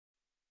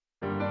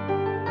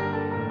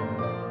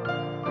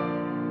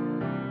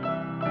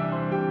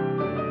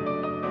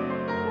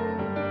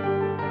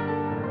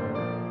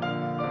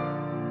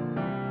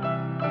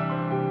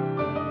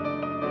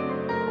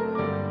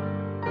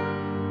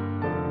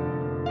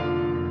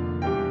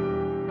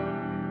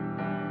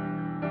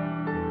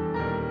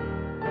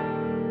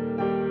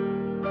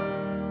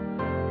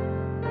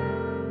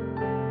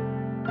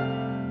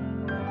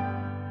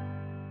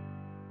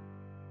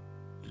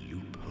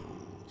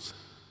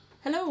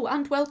Hello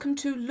and welcome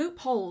to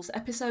Loopholes,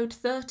 episode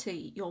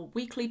 30, your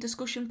weekly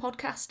discussion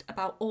podcast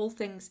about all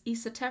things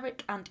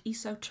esoteric and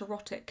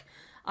esoterotic.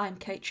 I'm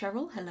Kate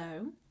Sherrill,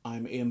 hello.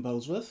 I'm Ian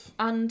Bolesworth.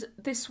 And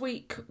this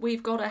week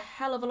we've got a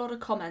hell of a lot of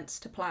comments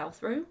to plough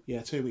through.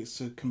 Yeah, 2 weeks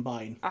to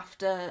combine.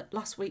 After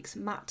last week's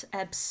Matt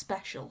Ebbs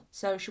special.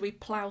 So should we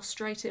plough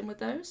straight in with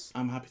those?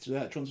 I'm happy to do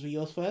that. Do you want to do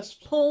yours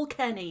first? Paul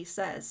Kenny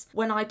says,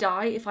 when I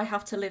die, if I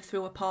have to live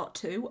through a part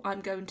 2,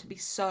 I'm going to be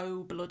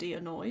so bloody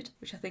annoyed,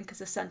 which I think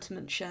is a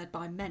sentiment shared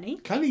by many.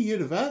 Kind of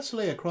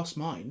universally across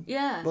mine.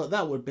 Yeah. But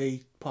that would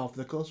be part of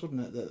the course,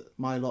 wouldn't it? That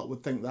my lot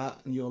would think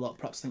that and your lot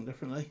perhaps think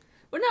differently.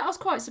 Well, no, I was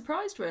quite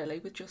surprised, really,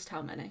 with just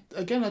how many.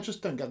 Again, I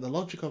just don't get the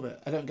logic of it.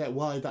 I don't get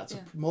why that's a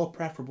more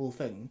preferable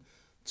thing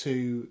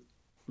to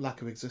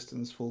lack of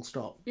existence, full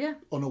stop. Yeah.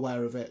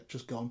 Unaware of it,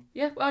 just gone.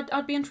 Yeah, well,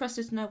 I'd be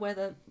interested to know where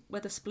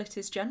the split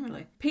is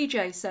generally.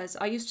 PJ says,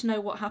 I used to know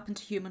what happened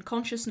to human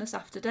consciousness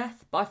after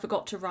death, but I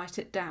forgot to write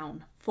it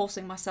down.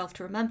 Forcing myself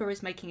to remember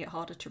is making it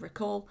harder to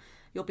recall.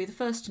 You'll be the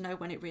first to know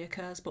when it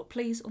reoccurs, but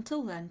please,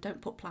 until then, don't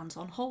put plans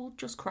on hold.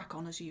 Just crack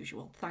on as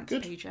usual. Thanks,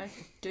 Good. PJ.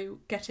 Do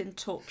get in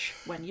touch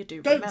when you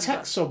do remember. Don't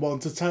text someone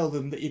to tell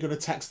them that you're going to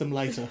text them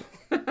later.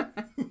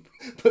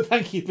 But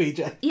thank you,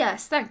 PJ.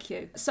 Yes, thank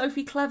you.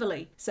 Sophie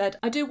Cleverly said,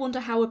 I do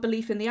wonder how a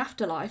belief in the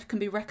afterlife can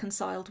be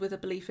reconciled with a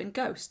belief in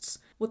ghosts.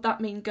 Would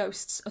that mean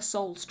ghosts are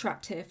souls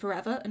trapped here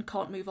forever and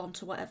can't move on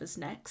to whatever's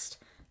next?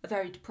 A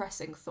very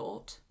depressing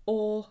thought.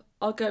 Or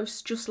are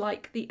ghosts just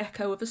like the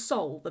echo of a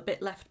soul, the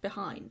bit left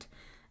behind?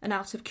 And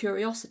out of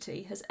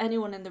curiosity, has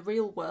anyone in the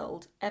real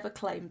world ever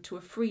claimed to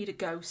have freed a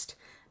ghost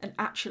and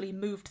actually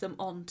moved them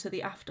on to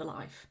the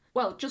afterlife?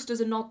 Well, just as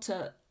a nod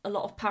to a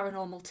lot of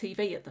paranormal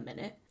TV at the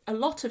minute, a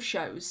lot of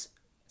shows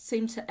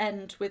seem to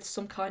end with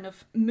some kind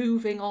of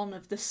moving on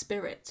of the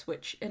spirit,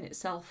 which in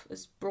itself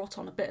has brought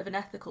on a bit of an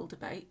ethical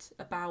debate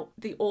about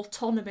the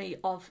autonomy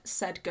of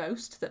said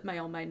ghost that may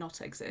or may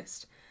not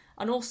exist.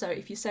 And also,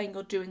 if you're saying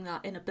you're doing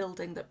that in a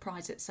building that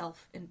prides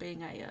itself in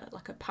being a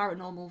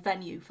paranormal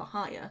venue for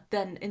hire,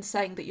 then in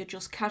saying that you're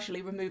just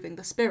casually removing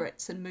the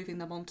spirits and moving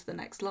them on to the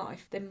next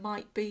life, they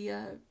might be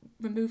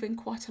removing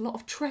quite a lot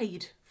of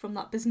trade from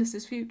that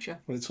business's future.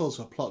 Well, it's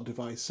also a plot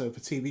device, so for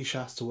TV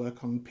shows to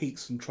work on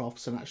peaks and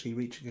troughs and actually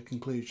reaching a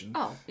conclusion,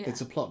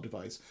 It's a plot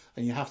device.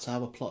 And you have to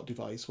have a plot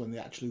device when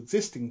the actual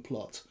existing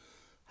plot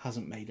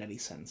hasn't made any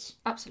sense.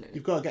 Absolutely.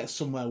 You've got to get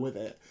somewhere with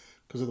it,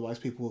 because otherwise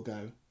people will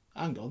go,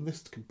 hang on,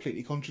 this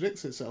completely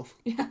contradicts itself.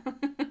 Yeah.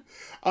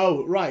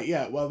 Oh, right,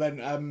 yeah. Well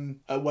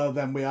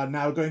then we are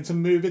now going to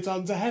move it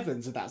on to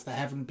heaven. So that's the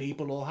heaven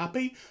people all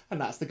happy,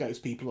 and that's the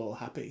ghost people all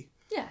happy.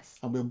 Yes.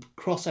 And we'll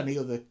cross any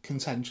other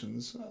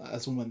contentions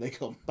as and when they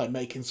come by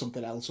making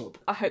something else up.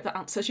 I hope that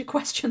answers your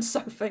question,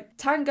 Sophie.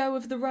 Tango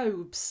of the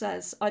Robes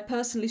says, I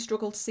personally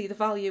struggle to see the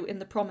value in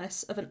the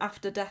promise of an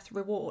after-death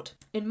reward.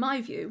 In my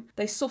view,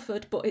 they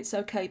suffered, but it's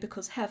okay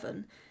because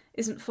heaven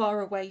isn't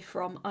far away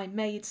from I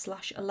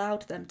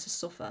made/allowed them to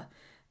suffer,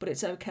 but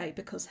it's okay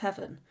because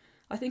heaven.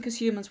 I think as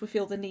humans we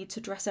feel the need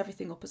to dress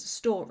everything up as a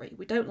story.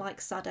 We don't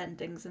like sad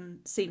endings and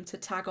seem to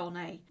tag on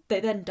they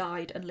then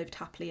died and lived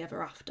happily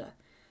ever after.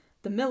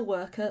 The mill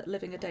worker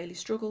living a daily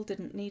struggle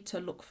didn't need to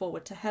look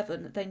forward to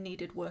heaven, they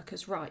needed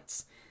workers'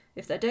 rights.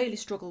 If their daily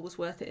struggle was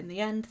worth it in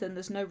the end, then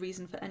there's no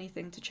reason for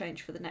anything to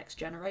change for the next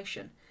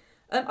generation.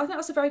 I think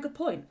that's a very good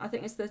point. I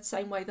think it's the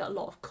same way that a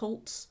lot of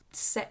cults,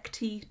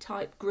 secty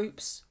type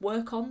groups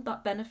work on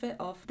that benefit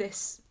of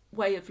this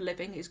way of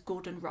living is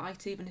good and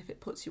right, even if it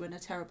puts you in a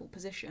terrible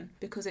position,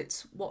 because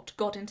it's what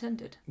God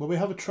intended. Well, we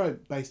have a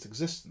trope-based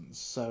existence,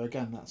 so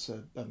again, that's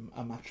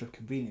a matter of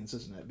convenience,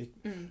 isn't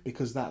it?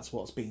 Because that's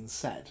what's being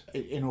said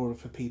in order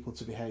for people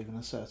to behave in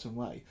a certain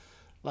way.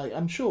 Like,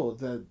 I'm sure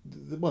there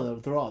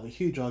are the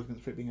huge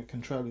arguments for it being a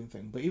controlling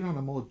thing, but even on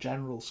a more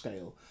general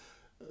scale,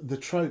 the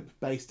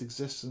trope-based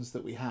existence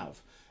that we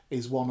have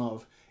is one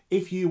of,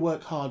 if you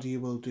work hard, you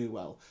will do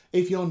well.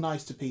 If you're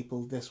nice to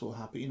people, this will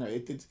happen. You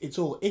know, it's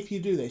all, if you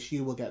do this,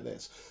 you will get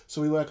this.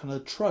 So we work on a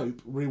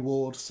trope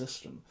reward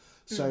system.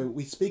 So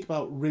we speak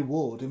about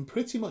reward in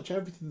pretty much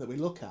everything that we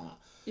look at.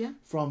 Yeah.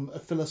 From a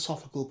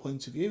philosophical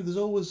point of view, there's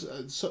always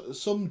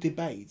some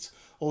debate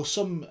or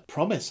some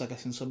promise, I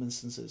guess, in some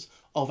instances,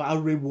 of our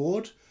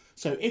reward.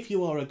 So if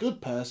you are a good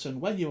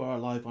person, when you are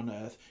alive on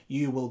earth,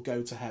 you will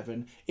go to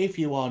heaven. If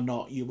you are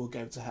not, you will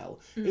go to hell.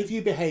 If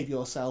you behave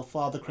yourself,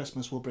 Father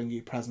Christmas will bring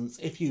you presents.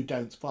 If you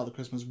don't, Father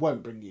Christmas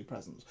won't bring you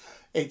presents.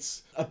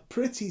 It's a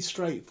pretty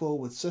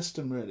straightforward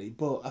system, really.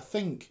 But I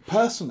think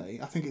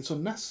it's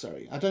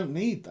unnecessary. I don't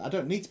need that. I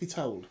don't need to be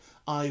told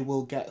I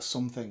will get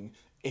something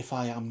if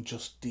I am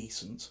just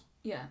decent.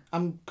 Yeah.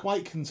 I'm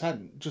quite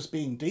content just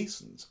being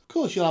decent. Of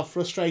course, you'll have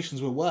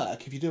frustrations with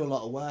work if you do a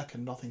lot of work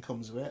and nothing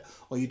comes of it,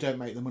 or you don't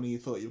make the money you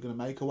thought you were going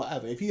to make, or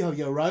whatever. If you have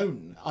your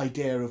own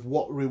idea of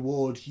what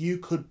reward you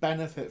could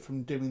benefit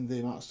from doing the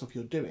amount of stuff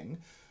you're doing,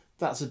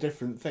 that's a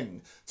different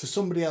thing to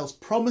somebody else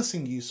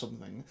promising you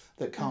something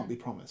that can't be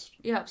promised.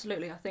 Yeah,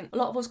 absolutely. I think a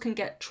lot of us can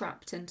get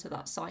trapped into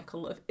that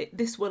cycle of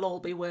this will all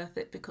be worth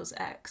it because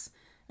X.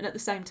 And at the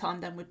same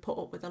time, then we'd put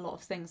up with a lot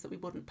of things that we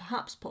wouldn't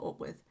perhaps put up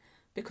with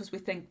because we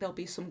think there'll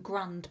be some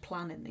grand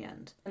plan in the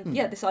end. And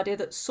yeah, this idea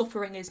that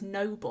suffering is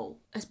noble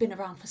has been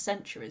around for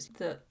centuries,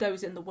 that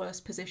those in the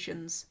worst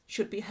positions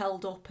should be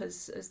held up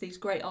as these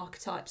great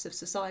archetypes of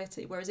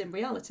society, whereas in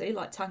reality,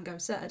 like Tango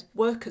said,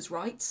 workers'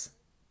 rights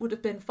would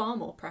have been far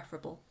more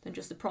preferable than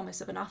just the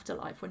promise of an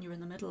afterlife when you're in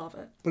the middle of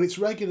it. But it's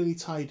regularly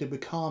tied in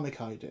with karmic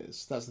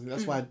ideas. That's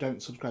why I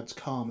don't subscribe to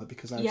karma,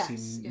 because I've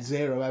seen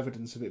zero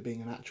evidence of it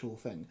being an actual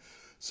thing.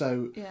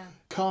 So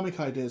karmic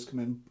ideas come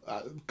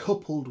in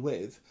coupled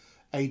with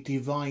a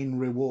divine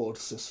reward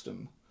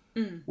system,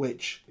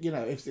 which, you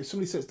know, if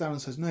somebody sits down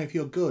and says, no, if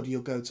you're good,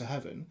 you'll go to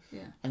heaven,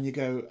 and you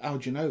go, how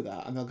do you know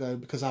that? And they'll go,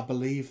 because I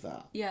believe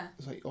that. Yeah.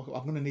 It's like, oh,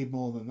 I'm going to need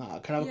more than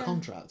that. Can I have a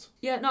contract?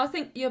 Yeah, no, I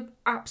think you're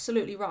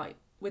absolutely right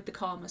with the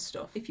karma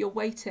stuff. If you're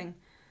waiting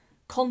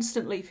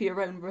constantly for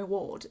your own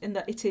reward, in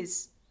that it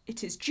is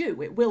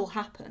due, it will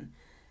happen,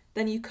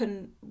 then you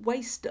can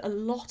waste a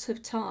lot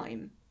of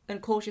time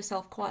and cause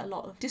yourself quite a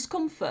lot of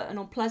discomfort and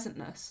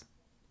unpleasantness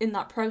in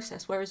that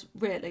process, whereas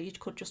really you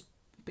could just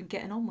been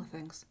getting on with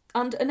things.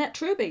 And Annette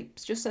Truby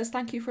just says,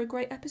 thank you for a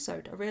great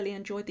episode. I really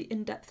enjoyed the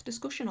in-depth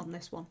discussion on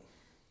this one.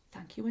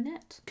 Thank you,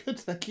 Annette. Good,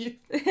 thank you.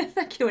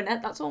 Thank you,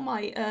 Annette. That's all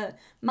my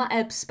Matt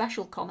Ebb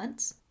special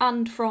comments.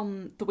 And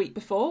from the week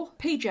before,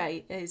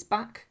 PJ is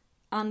back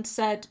and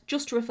said,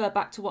 just to refer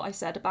back to what I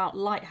said about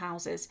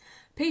lighthouses,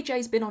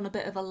 PJ's been on a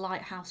bit of a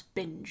lighthouse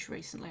binge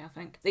recently, I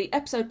think. The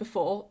episode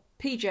before,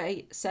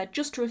 PJ said,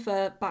 just to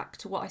refer back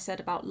to what I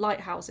said about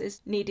lighthouses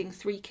needing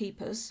 3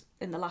 keepers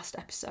in the last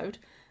episode,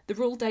 the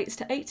rule dates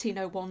to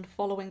 1801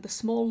 following the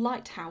small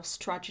lighthouse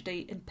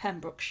tragedy in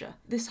Pembrokeshire.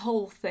 This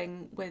whole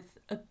thing with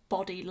a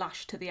body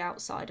lashed to the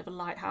outside of a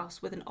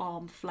lighthouse with an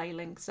arm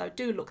flailing, so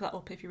do look that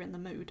up if you're in the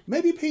mood.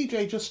 Maybe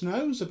PJ just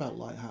knows about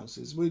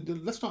lighthouses.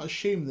 Let's not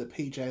assume that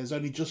PJ has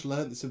only just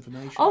learnt this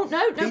information. Oh,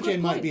 no, PJ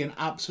might be an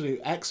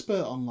absolute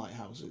expert on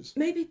lighthouses.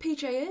 Maybe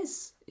PJ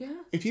is. Yeah.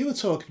 If you were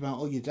talking about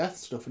all your death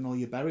stuff and all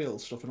your burial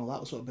stuff and all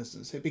that sort of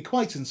business, it'd be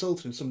quite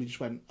insulting if somebody just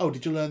went, oh,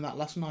 did you learn that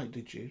last night,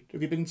 did you?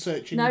 Have you been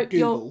searching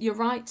Google? No, you're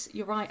right.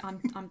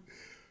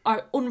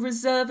 I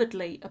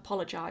unreservedly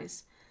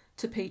apologise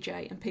to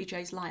PJ and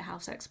PJ's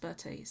lighthouse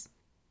expertise.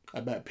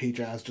 I bet PJ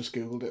has just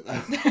Googled it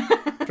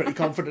though. Pretty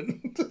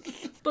confident.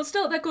 But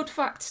still, they're good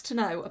facts to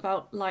know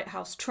about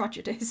lighthouse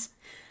tragedies.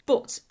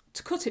 But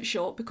to cut it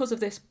short, because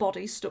of this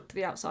body stuck to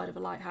the outside of a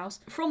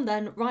lighthouse, from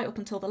then right up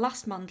until the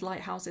last manned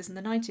lighthouses in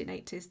the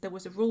 1980s, there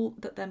was a rule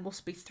that there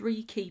must be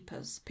 3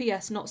 keepers.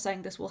 P.S. Not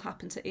saying this will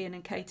happen to Ian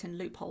and Kate in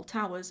Loophole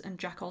Towers, and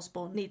Jack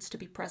Osborne needs to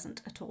be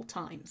present at all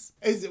times.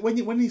 Is it, when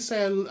you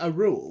say a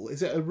rule,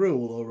 is it a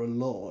rule or a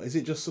law? Is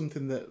it just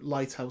something that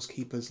lighthouse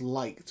keepers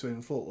like to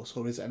enforce,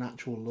 or is it an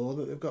actual law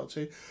that they've got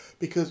to?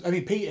 Because, I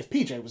mean, if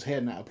PJ was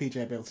here now, PJ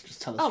would be able to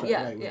just tell us straight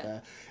away with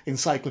their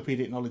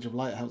encyclopedic knowledge of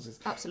lighthouses.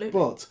 Absolutely.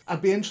 But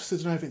I'd be interested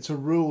to know if it's a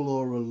rule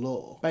or a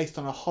law based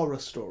on a horror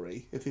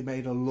story, if they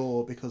made a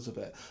law because of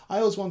it. I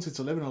always wanted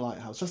to live in a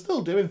lighthouse. I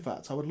still do, in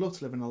fact. I would love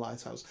to live in a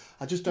lighthouse.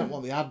 I just don't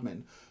want the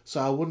admin, so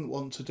I wouldn't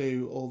want to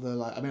do all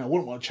the I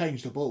wouldn't want to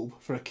change the bulb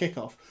for a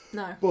kick-off.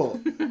 No.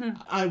 But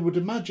I would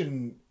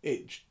imagine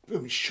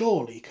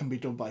surely can be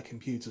done by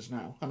computers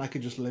now, and I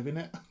could just live in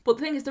it. But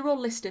the thing is, they're all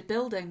listed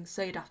buildings,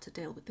 so you'd have to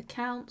deal with the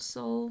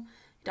council.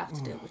 You'd have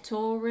to deal with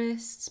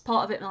tourists.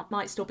 Part of it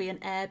might still be an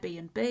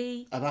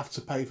Airbnb. I'd have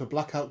to pay for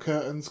blackout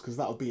curtains because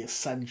that would be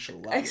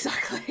essential.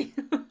 Exactly.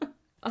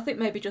 I think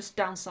maybe just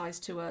downsize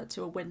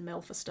to a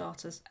windmill for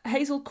starters.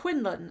 Hazel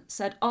Quinlan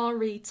said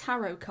RE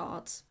tarot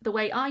cards. The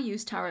way I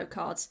use tarot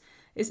cards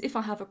is if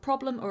I have a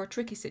problem or a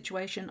tricky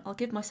situation, I'll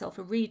give myself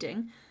a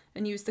reading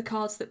and use the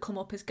cards that come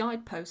up as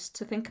guideposts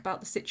to think about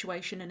the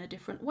situation in a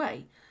different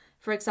way.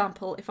 For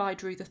example, if I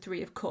drew the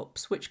 3 of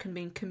Cups, which can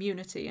mean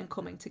community and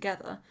coming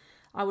together,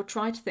 I would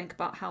try to think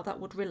about how that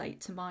would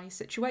relate to my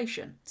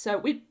situation. So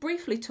we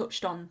briefly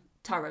touched on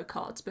tarot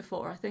cards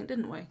before, I think,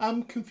 didn't we?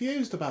 I'm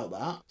confused about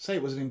that. Say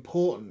it was an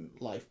important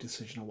life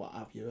decision or what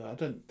have you. I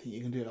don't think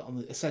you can do it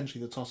on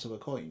essentially the toss of a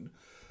coin.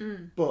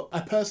 But I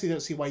personally don't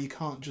see why you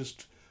can't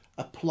just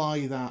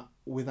apply that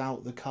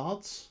without the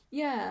cards.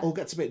 Yeah. All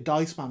gets a bit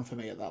dice man for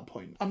me at that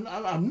point.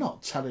 I'm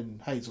not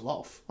telling Hazel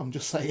off. I'm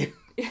just saying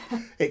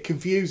it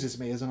confuses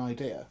me as an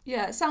idea.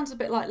 Yeah, it sounds a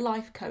bit like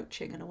life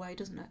coaching in a way,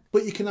 doesn't it?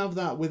 But you can have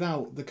that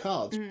without the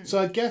cards. So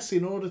I guess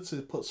in order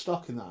to put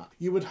stock in that,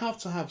 you would have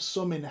to have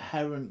some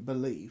inherent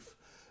belief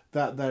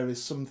that there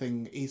is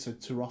something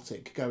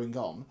esoteric going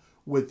on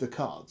with the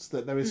cards,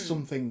 that there is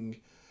something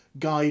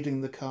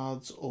guiding the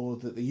cards, or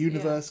that the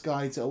universe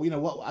guides it, or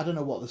what, I don't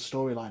know what the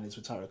storyline is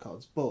with tarot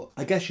cards, but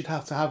I guess you'd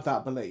have to have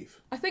that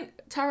belief. I think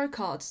tarot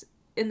cards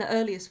in the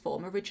earliest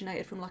form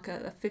originated from a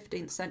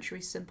 15th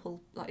century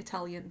simple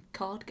Italian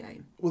card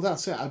game. Well,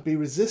 that's it. I'd be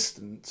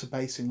resistant to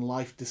basing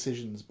life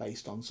decisions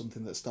based on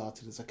something that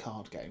started as a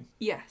card game.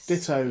 Yes.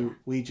 Ditto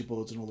Ouija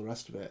boards and all the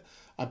rest of it.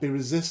 I'd be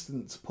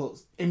resistant to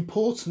put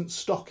important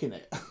stock in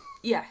it.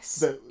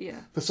 Yes.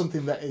 For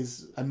something that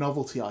is a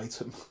novelty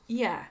item.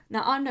 Yeah.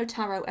 Now, I'm no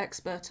tarot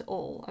expert at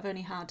all. I've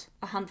only had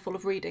a handful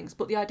of readings,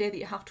 but the idea that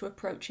you have to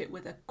approach it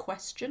with a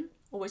question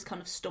always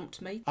kind of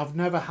stumped me. I've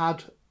never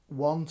had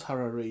one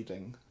tarot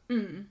reading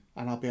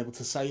and I'll be able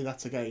to say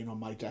that again on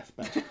my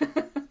deathbed.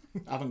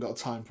 I haven't got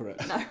time for it.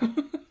 No.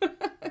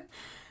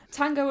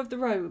 Tango of the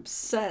Robes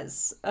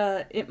says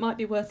it might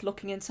be worth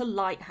looking into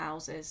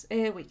lighthouses.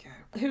 Here we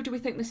go. Who do we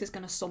think this is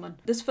going to summon?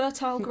 There's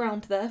fertile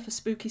ground there for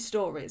spooky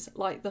stories,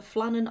 like the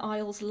Flannan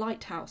Isles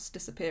lighthouse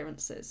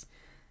disappearances.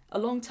 A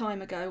long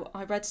time ago,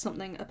 I read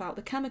something about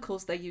the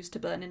chemicals they used to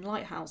burn in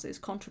lighthouses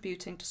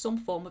contributing to some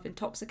form of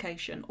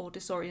intoxication or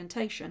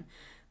disorientation,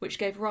 which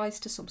gave rise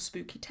to some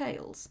spooky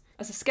tales.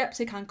 As a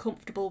sceptic, I'm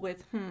comfortable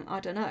with, I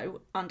don't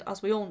know, and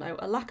as we all know,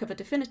 a lack of a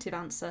definitive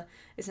answer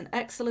is an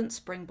excellent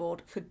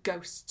springboard for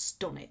Ghosts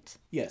Done It.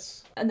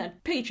 Yes. And then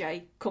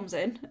PJ comes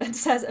in and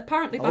says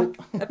apparently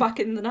back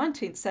in the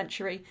 19th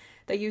century,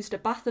 they used a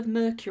bath of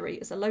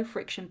mercury as a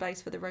low-friction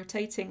base for the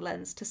rotating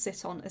lens to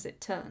sit on as it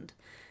turned.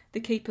 The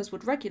keepers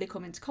would regularly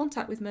come into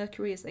contact with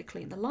mercury as they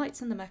cleaned the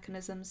lights and the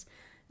mechanisms,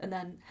 and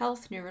then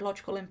health,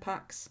 neurological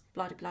impacts,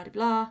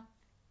 blah-de-blah-de-blah,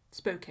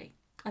 spooky.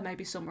 I may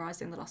be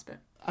summarising the last bit.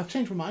 I've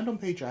changed my mind on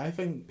PJ. I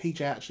think PJ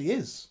actually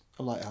is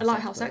a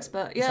lighthouse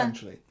expert, yeah.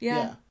 Essentially.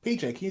 Yeah.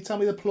 PJ, can you tell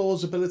me the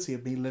plausibility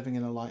of me living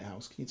in a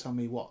lighthouse? Can you tell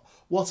me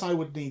what I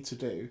would need to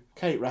do?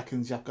 Kate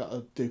reckons I've got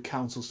to do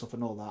council stuff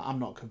and all that. I'm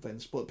not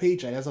convinced. But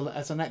PJ,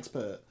 as an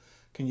expert,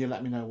 can you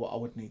let me know what I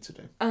would need to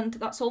do? And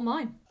that's all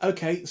mine.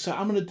 Okay, so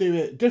I'm going to do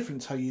it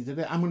different to how you did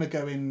it. I'm going to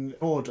go in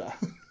order.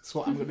 That's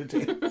what I'm going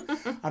to do.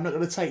 I'm not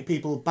going to take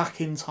people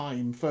back in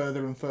time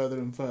further and further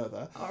and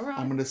further. All right.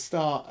 I'm going to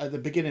start at the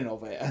beginning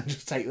of it and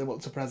just take them up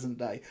to present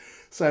day.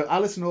 So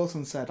Alison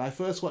Orton said, I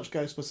first watched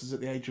Ghostbusters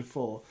at the age of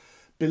 4.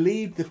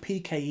 Believed the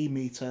PKE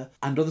meter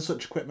and other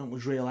such equipment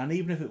was real, and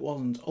even if it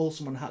wasn't, all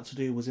someone had to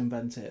do was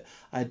invent it.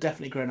 I had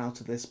definitely grown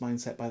out of this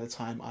mindset by the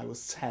time I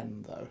was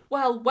 10, though.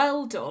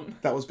 Well done.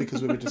 That was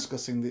because we were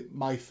discussing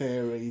my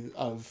theory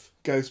of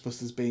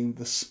Ghostbusters being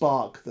the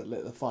spark that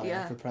lit the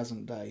fire for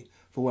present day,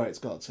 for where it's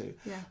got to.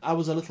 Yeah. I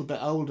was a little bit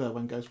older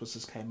when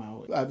Ghostbusters came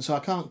out, so I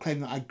can't claim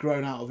that I'd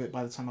grown out of it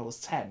by the time I was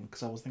 10,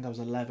 because I think I was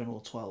 11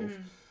 or 12.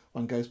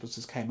 When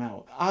Ghostbusters came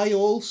out. I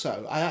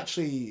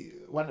actually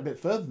went a bit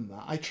further than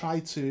that. I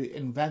tried to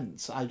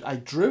invent, I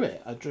drew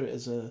it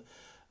as a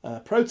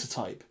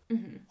prototype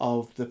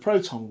of the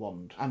proton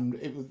wand, and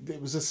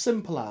it was as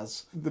simple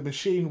as the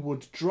machine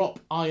would drop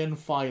iron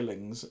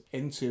filings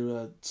into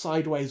a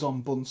sideways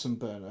on Bunsen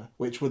burner,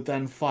 which would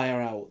then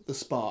fire out the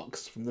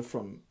sparks from the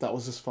front. That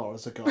was as far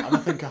as I got. And I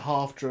think I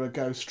half drew a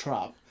ghost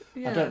trap.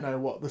 Yeah. I don't know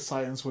what the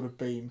science would have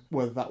been,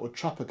 whether that would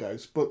trap a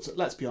ghost, but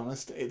let's be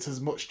honest, it's as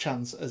much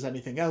chance as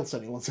anything else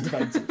anyone's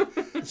invented.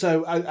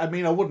 So, I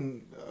mean, I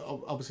wouldn't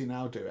obviously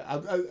now do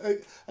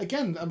it.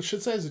 Again, I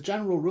should say as a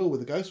general rule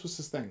with the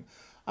Ghostbusters thing,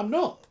 I'm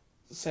not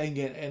saying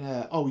it in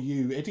a, oh,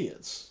 you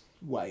idiots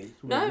way,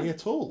 really,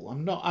 at all.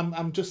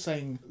 I'm just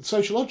saying,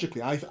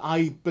 sociologically,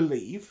 I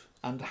believe,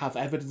 and have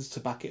evidence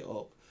to back it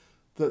up,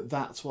 that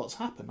that's what's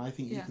happened. I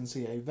think you can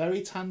see a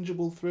very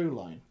tangible through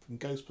line from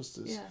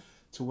Ghostbusters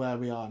to where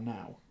we are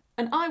now.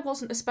 And I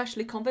wasn't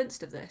especially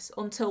convinced of this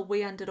until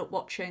we ended up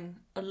watching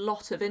a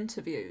lot of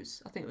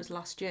interviews, I think it was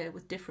last year,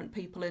 with different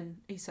people in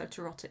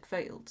esoteric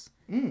fields,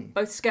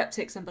 both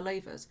skeptics and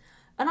believers.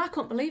 And I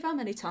couldn't believe how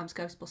many times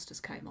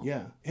Ghostbusters came on.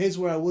 Yeah. Here's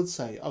where I would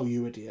say, oh,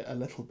 you idiot, a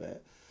little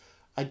bit.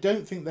 I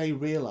don't think they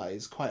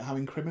realise quite how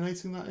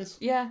incriminating that is.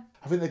 Yeah.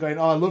 I think they're going,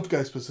 oh, I loved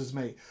Ghostbusters,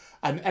 me.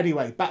 And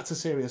anyway, back to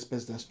serious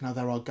business. Now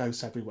there are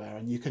ghosts everywhere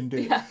and you can do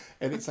it.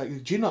 And it's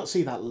like, do you not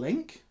see that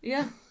link?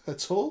 Yeah.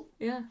 At all?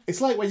 Yeah.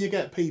 It's like when you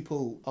get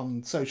people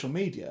on social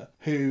media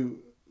who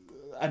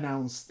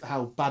announce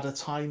how bad a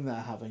time they're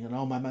having and,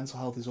 oh, my mental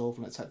health is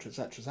awful, etc.,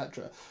 etc.,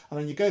 etc. And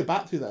then you go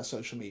back through their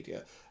social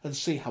media and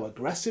see how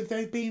aggressive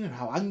they've been and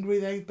how angry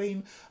they've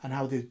been and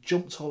how they've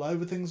jumped all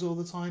over things all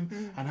the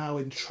time and how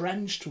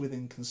entrenched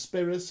within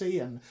conspiracy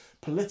and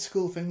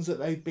political things that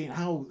they've been,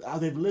 how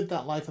they've lived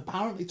that life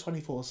apparently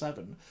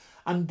 24/7,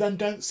 and then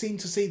don't seem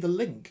to see the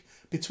link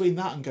between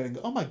that and going,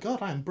 oh my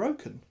God, I am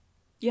broken.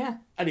 Yeah.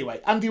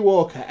 Anyway, Andy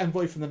Walker,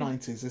 envoy from the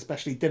 90s,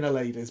 especially Dinner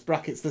Ladies,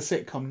 brackets the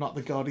sitcom, not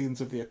the Guardians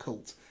of the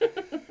Occult.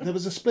 There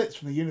was a split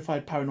from the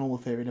Unified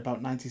Paranormal Theory in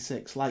about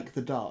 96, like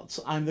the darts.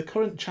 I'm the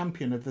current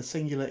champion of the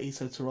singular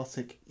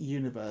esoteric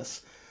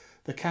universe.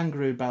 The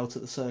kangaroo bout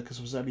at the circus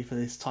was only for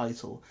this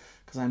title,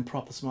 because I'm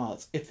proper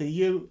smart. If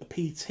the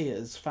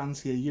UPTers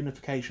fancy a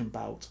unification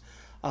bout,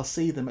 I'll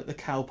see them at the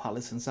Cow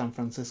Palace in San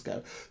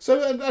Francisco.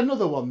 So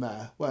another one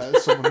there, where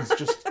someone has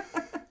just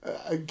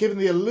given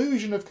the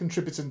illusion of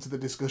contributing to the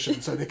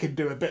discussion so they can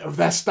do a bit of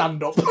their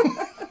stand-up.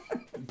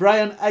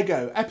 Brian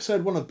Ego,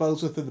 episode 1 of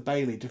Bolesworth of the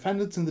Bailey.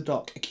 Defendants in the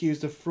dock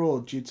accused of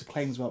fraud due to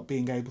claims about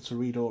being able to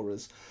read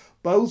auras.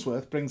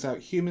 Bolesworth brings out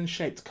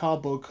human-shaped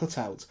cardboard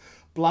cutout.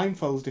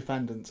 Blindfolds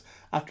defendant.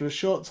 After a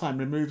short time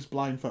removes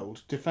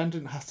blindfold.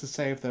 Defendant has to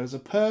say if there is a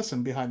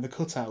person behind the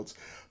cutout.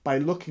 by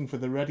looking for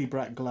the ready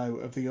bright glow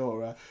of the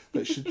aura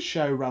that should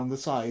show round the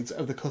sides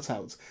of the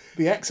cutout.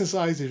 The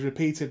exercise is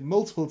repeated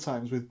multiple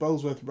times, with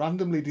Bolesworth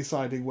randomly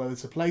deciding whether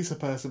to place a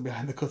person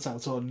behind the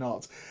cutout or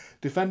not.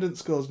 Defendant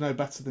scores no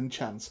better than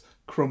chance.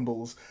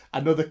 Crumbles.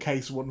 Another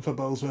case won for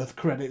Bolesworth.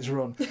 Credits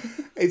run.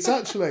 It's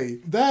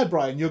actually... There,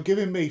 Brian, you're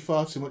giving me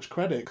far too much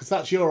credit, because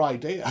that's your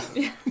idea.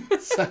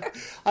 So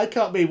I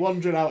can't be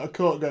wandering out of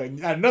court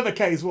going, another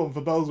case won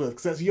for Bolesworth,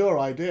 because that's your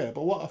idea.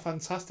 But what a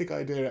fantastic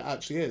idea it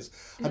actually is.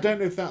 I don't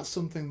know if that's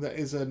something that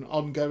is an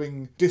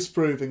ongoing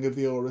disproving of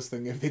the auras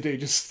thing, if they do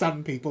just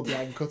stand people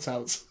behind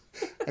cutouts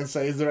and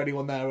say, is there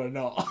anyone there or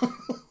not?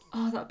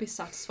 Oh, that'd be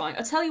satisfying.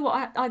 I tell you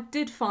what, I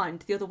did find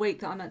the other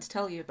week that I meant to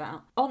tell you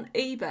about. On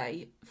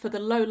eBay, for the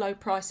low, low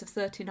price of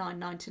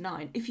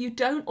 $39.99, if you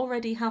don't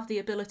already have the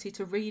ability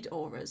to read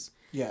auras,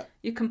 Yeah.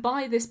 you can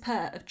buy this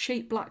pair of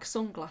cheap black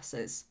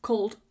sunglasses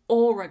called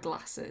aura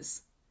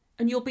glasses.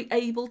 And you'll be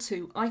able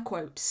to, I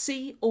quote,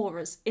 see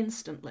auras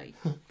instantly.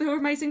 There are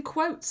amazing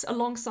quotes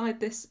alongside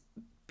this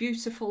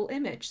beautiful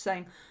image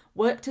saying,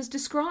 worked as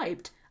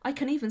described. I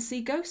can even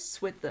see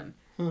ghosts with them.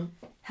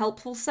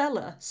 Helpful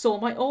seller. Saw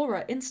my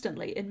aura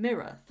instantly in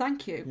mirror.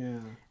 Thank you. Yeah.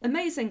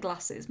 Amazing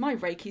glasses. My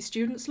Reiki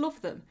students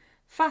love them.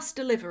 Fast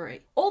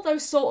delivery. All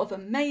those sort of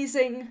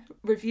amazing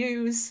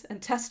reviews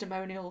and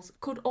testimonials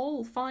could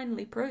all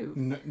finally prove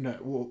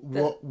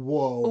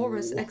Whoa.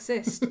 auras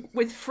exist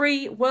with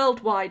free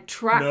worldwide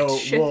tracked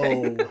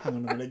shipping. Whoa. Hang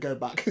on a minute, go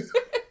back.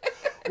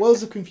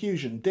 Worlds of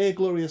Confusion, Dear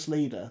Glorious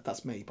Leader,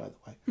 that's me, by the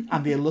way,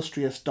 and the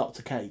illustrious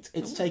Dr. Kate.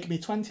 It's taken me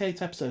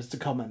 28 episodes to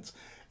comment.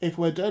 If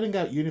we're doling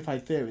out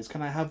unified theories,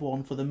 can I have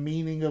one for the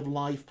meaning of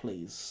life,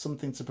 please?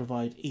 Something to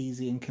provide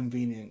easy and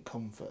convenient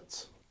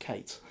comfort.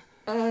 Kate.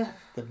 The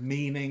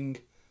meaning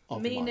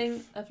of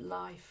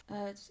life.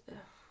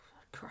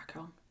 Crack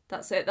on.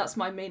 That's it. That's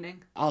my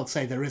meaning. I'll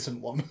say there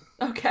isn't one.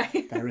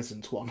 Okay. There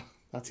isn't one.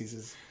 That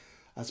is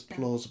as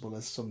plausible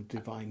as some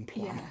divine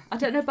plan. Yeah. I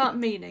don't know about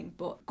meaning,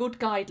 but good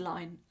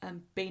guideline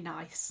and be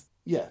nice.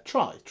 Yeah,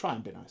 try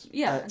and be nice.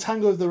 Yeah.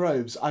 Tango of the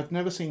Robes. I've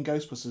never seen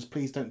Ghostbusters.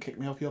 Please don't kick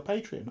me off your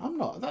Patreon. I'm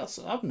not.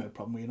 I've no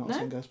problem with you not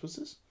seeing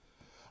Ghostbusters.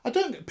 I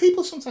don't.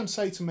 People sometimes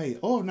say to me,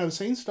 "Oh, I've never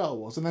seen Star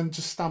Wars," and then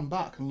just stand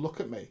back and look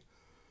at me.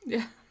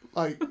 Yeah.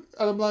 And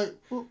I'm like,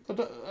 well,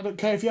 I don't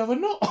care if you have or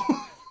not.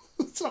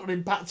 It's not an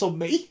impact on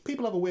me.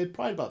 People have a weird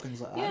pride about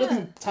things like that. Yeah. I don't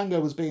think Tango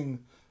was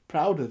being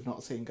proud of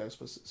not seeing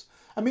Ghostbusters.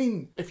 I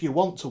mean, if you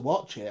want to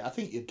watch it, I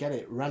think you'd get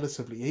it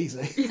relatively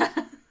easy. Yeah.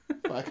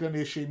 But I can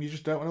only assume you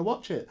just don't want to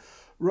watch it.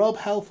 Rob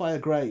Hellfire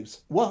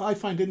Graves. What I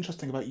find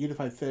interesting about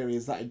unified theory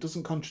is that it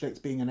doesn't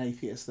contradict being an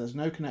atheist. There's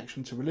no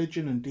connection to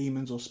religion and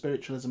demons or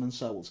spiritualism and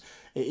souls.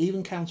 It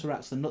even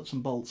counteracts the nuts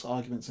and bolts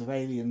arguments of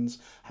aliens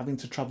having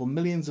to travel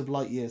millions of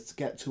light years to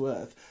get to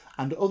Earth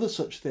and other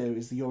such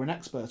theories that you're an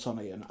expert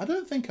on, Ian. I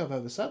don't think I've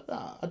ever said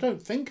that. I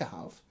don't think I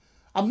have.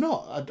 I'm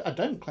not. I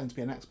don't claim to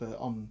be an expert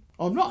on...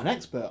 I'm not an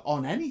expert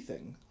on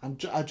anything.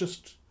 I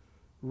just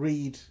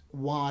read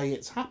why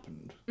it's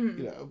happened.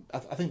 You know,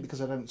 I think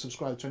because I don't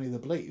subscribe to any of the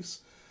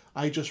beliefs,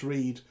 I just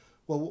read,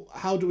 well,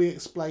 how do we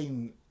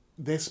explain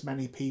this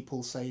many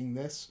people saying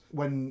this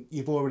when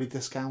you've already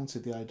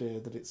discounted the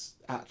idea that it's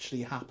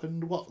actually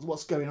happened?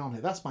 What's going on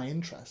here? That's my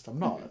interest. I'm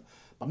not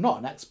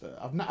an expert.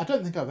 I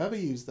don't think I've ever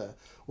used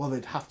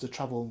they'd have to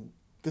travel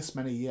this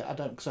many years. I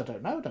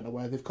don't know. I don't know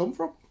where they've come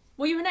from.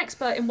 Well, you're an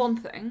expert in one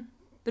thing,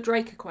 the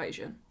Drake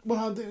equation.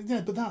 Well,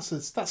 yeah, but that's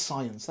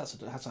science. That's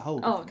a whole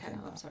different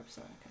thing. Oh, sorry.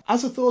 Okay.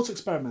 As a thought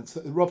experiment,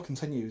 Rob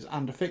continues,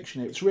 and a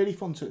fiction, it's really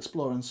fun to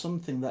explore and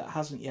something that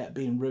hasn't yet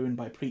been ruined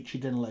by preachy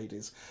dinner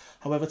ladies.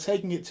 However,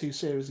 taking it too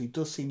seriously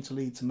does seem to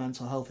lead to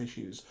mental health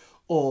issues,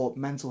 or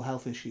mental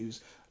health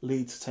issues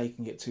lead to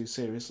taking it too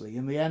seriously.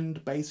 In the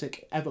end,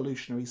 basic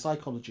evolutionary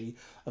psychology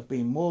of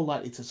being more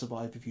likely to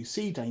survive if you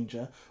see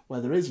danger where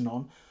there is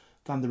none,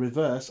 than the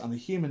reverse, and the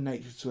human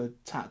nature to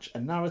attach a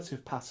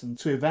narrative pattern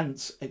to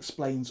events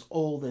explains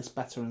all this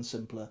better and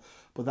simpler,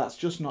 but that's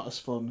just not as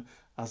fun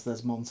as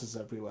there's monsters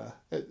everywhere.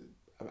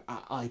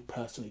 I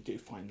personally do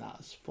find that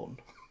as fun,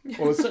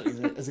 or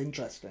certainly as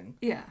interesting.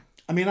 Yeah.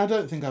 I mean, I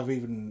don't think I've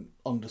even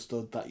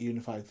understood that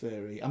unified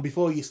theory, and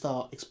before you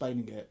start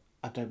explaining it,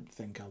 I don't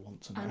think I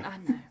want to know.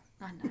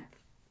 I know.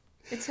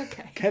 It's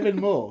okay. Kevin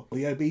Moore,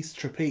 the obese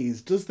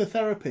trapeze, does the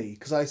therapy,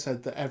 because I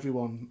said that every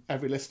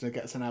listener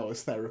gets an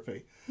hour's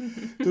therapy.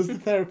 Does the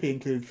therapy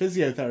include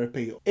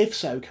physiotherapy? If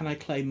so, can I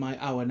claim my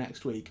hour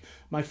next week?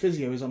 My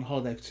physio is on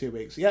holiday for 2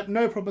 weeks. Yep,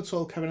 no problem at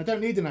all, Kevin. I don't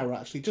need an hour,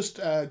 actually.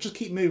 Just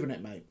keep moving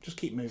it, mate. Just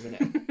keep moving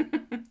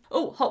it.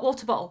 Oh, hot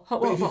water bottle.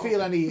 But if you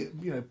feel any,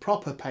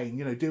 proper pain,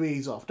 do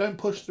ease off. Don't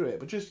push through it,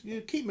 but just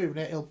keep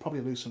moving it. It'll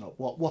probably loosen up,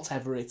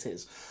 whatever it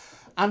is.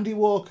 Andy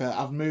Walker,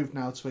 I've moved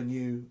now to a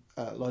new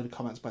load of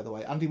comments, by the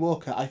way. Andy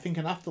Walker, I think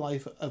an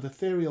afterlife of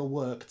ethereal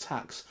work,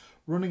 tax,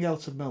 running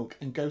out of milk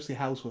and ghostly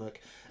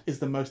housework is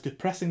the most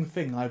depressing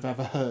thing I've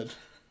ever heard.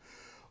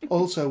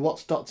 Also,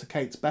 what's Dr.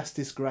 Kate's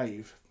bestest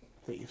grave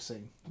that you've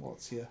seen?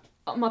 What's your...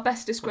 my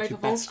bestest grave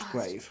of all? Best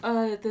grave?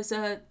 There's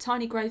a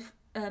tiny grave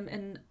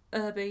in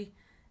Irby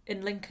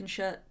in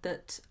Lincolnshire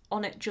that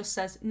on it just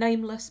says,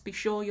 "Nameless, be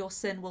sure your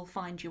sin will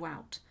find you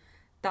out."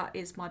 That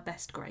is my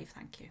best grave,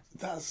 thank you.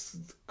 That's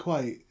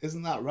quite...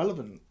 Isn't that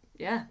relevant?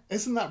 Yeah.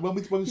 Isn't that... When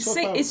we talk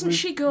See, about... isn't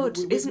she good?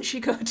 Isn't she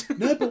good?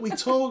 No, but we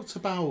talked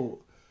about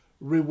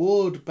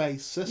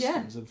reward-based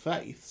systems and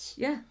faiths.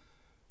 Yeah.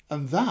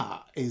 And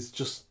that is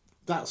just...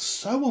 That's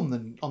so on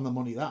the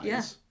money, that Yeah,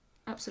 is.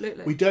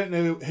 absolutely. We don't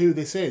know who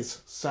this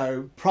is,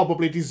 so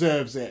probably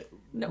deserves it.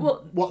 No,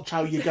 well, watch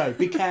how you go.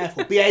 Be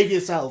careful. Behave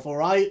yourself, all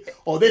right?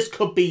 Or this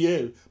could be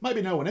you. Might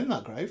be no one in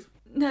that grave.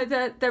 no,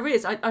 there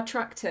is. I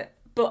tracked it.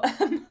 But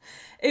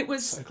it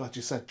was... So glad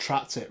you said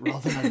trapped it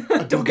rather than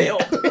I dug it it.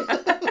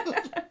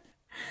 up.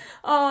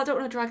 Oh, I don't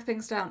want to drag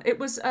things down. It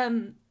was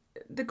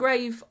the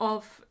grave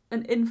of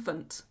an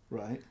infant.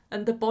 Right.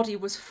 And the body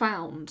was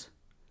found.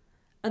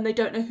 And they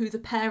don't know who the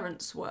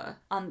parents were.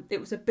 And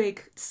it was a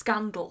big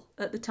scandal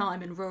at the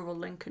time in rural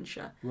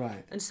Lincolnshire.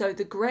 Right. And so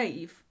the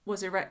grave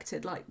was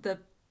erected, like the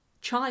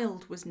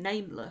child was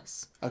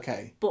nameless.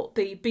 Okay. But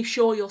the "be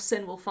sure your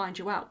sin will find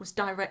you out" was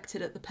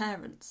directed at the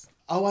parents.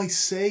 Oh, I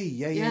see.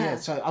 Yeah. Yeah.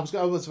 So I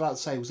was about to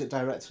say, was it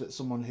directed at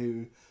someone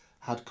who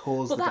had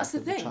caused the death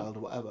of the child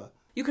or whatever?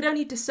 You could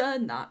only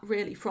discern that,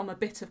 really, from a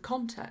bit of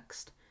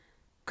context.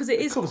 Because it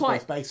is covers quite...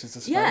 both bases, I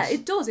suppose. Yeah,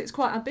 it does. It's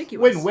quite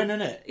ambiguous. Win-win,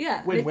 innit?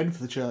 Yeah. Win-win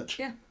for the church.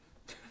 Yeah.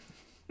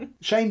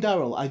 Shane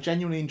Darrell, I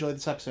genuinely enjoyed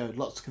this episode.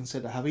 Lots to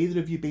consider. Have either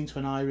of you been to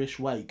an Irish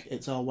wake?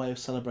 It's our way of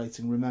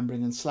celebrating,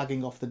 remembering and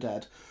slagging off the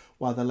dead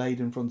while they're laid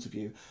in front of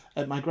you.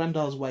 At my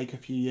granddad's wake a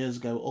few years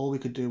ago, all we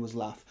could do was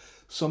laugh.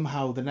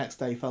 Somehow the next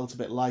day felt a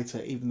bit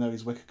lighter, even though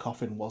his wicker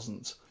coffin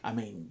wasn't. I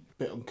mean,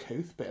 bit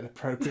uncouth, bit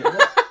inappropriate.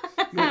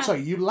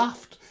 Sorry, you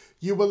laughed.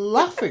 You were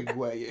laughing,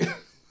 were you?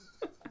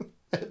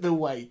 At the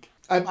wake.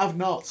 I've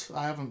not.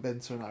 I haven't been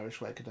to an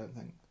Irish wake, I don't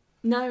think.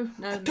 No,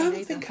 I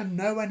don't think I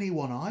know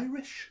anyone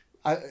Irish.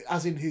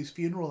 As in whose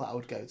funeral that I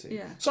would go to.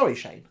 Yeah. Sorry,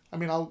 Shane. I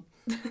mean, I'll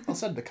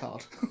send a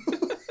card.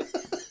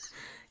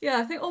 Yeah,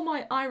 I think all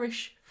my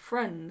Irish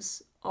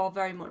friends are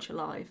very much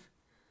alive.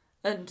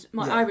 And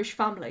my Irish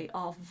family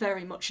are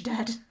very much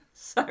dead.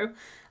 So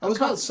I was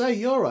about to say,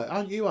 you're right.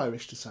 Aren't you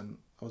Irish descent?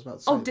 I was about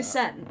to say that.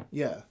 descent.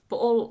 Yeah. But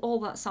all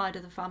that side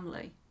of the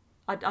family,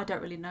 I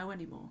don't really know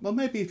anymore. Well,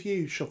 maybe if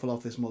you shuffle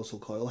off this morsel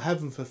coil,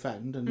 heaven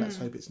forfend, and let's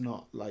hope it's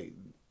not like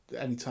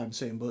anytime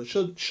soon. But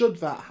should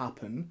that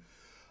happen,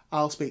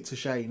 I'll speak to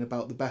Shane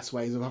about the best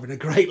ways of having a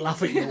great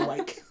laugh at your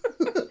wake.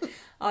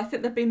 I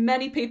think there've been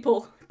many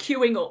people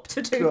queuing up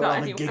to do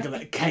that anyway. Giggle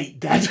at Kate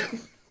dead.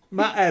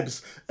 Matt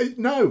Ebbs.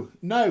 No,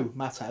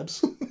 Matt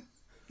Ebbs.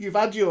 You've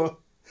had your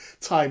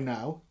time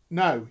now.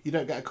 No, you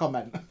don't get a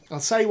comment. I'll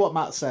say what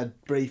Matt said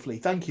briefly.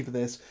 Thank you for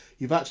this.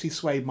 You've actually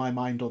swayed my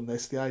mind on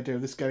this. The idea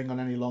of this going on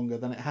any longer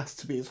than it has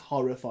to be is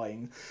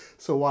horrifying.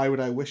 So why would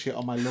I wish it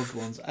on my loved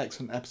ones?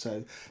 Excellent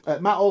episode.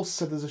 Matt also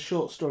said there's a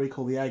short story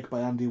called The Egg by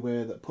Andy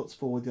Weir that puts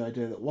forward the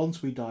idea that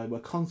once we die, we're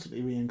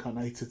constantly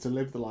reincarnated to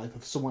live the life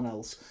of someone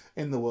else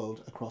in the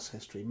world across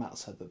history. Matt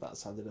said that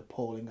sounded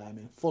appalling. I'm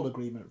in full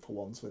agreement for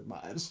once with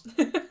Matt Ebbs.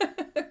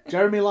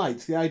 Jeremy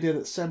Light, the idea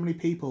that so many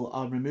people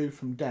are removed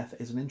from death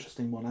is an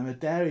interesting one. I'm a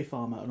dairy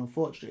farmer and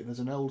unfortunately there's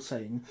an old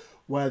saying,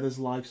 where there's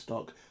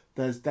livestock,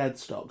 there's dead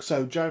stock.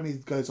 So Jeremy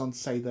goes on to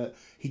say that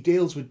he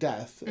deals with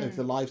death of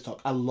the livestock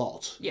a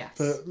lot. Yes.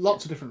 For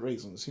lots of different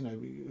reasons,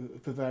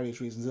 for various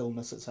reasons,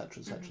 illness,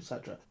 etc, etc,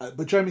 etc.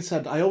 But Jeremy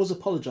said, I always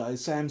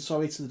apologise, say I'm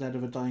sorry to the dead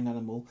of a dying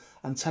animal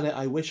and tell it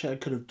I wish I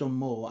could have done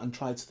more and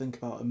tried to think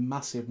about a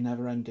massive,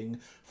 never-ending,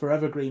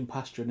 forever green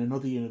pasture in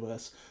another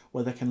universe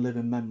where they can live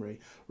in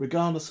memory.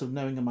 Regardless of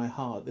knowing in my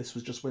heart this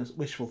was just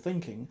wishful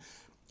thinking,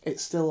 it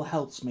still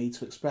helps me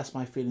to express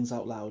my feelings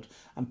out loud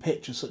and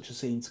picture such a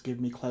scene to give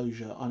me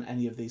closure on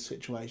any of these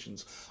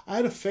situations. I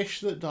had a fish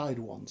that died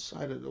once.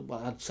 I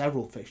had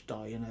several fish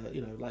die.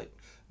 Like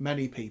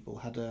many people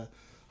had a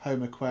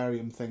home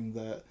aquarium thing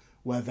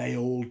where they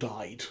all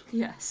died.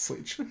 Yes.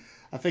 Which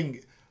I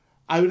think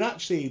I would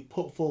actually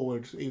put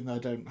forward, even though I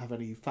don't have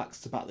any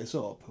facts to back this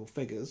up or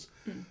figures.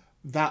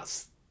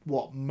 That's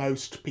what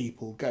most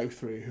people go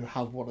through who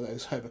have one of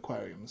those home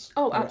aquariums.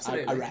 Oh,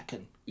 absolutely. I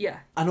reckon. Yeah.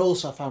 And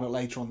also I found out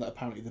later on that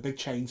apparently the big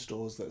chain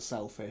stores that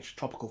sell fish,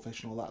 tropical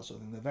fish and all that sort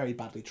of thing, they're very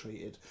badly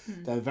treated.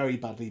 They're very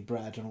badly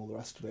bred and all the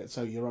rest of it.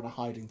 So you're on a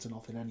hiding to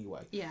nothing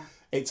anyway. Yeah.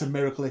 It's a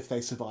miracle if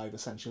they survive,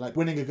 essentially. Like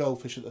winning a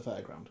goldfish at the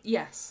fairground.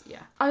 Yes,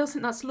 yeah. I also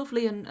think that's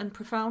lovely and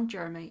profound,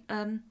 Jeremy.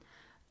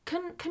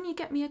 Can you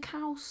get me a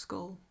cow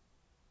skull,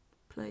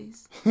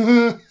 please?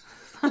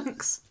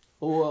 Thanks.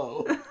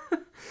 Whoa.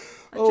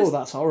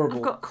 That's horrible.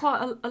 I've got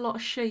quite a lot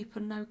of sheep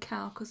and no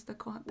cow because they're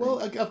quite big.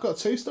 Well, I've got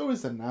two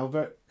stories then now,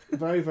 very,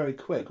 very, very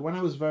quick. When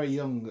I was very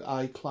young,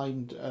 I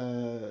climbed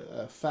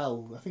a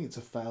fell. I think it's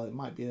a fell. It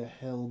might be a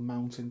hill,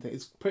 mountain thing.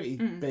 It's pretty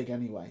big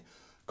anyway,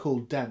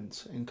 called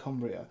Dent in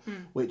Cumbria,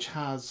 which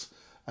has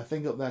a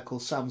thing up there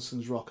called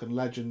Samson's Rock, and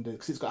legend,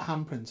 because it's got a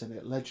handprint in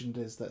it, legend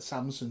is that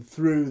Samson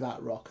threw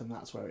that rock and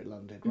that's where it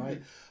landed,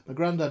 right? My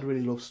granddad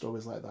really loved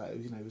stories like that.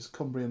 He was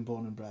Cumbrian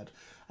born and bred,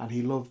 and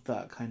he loved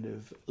that kind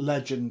of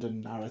legend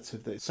and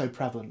narrative that's so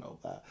prevalent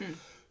up there.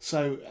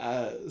 So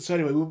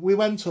anyway, we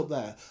went up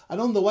there,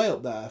 and on the way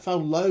up there, I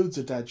found loads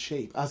of dead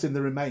sheep, as in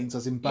the remains,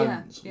 as in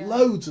bones,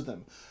 loads of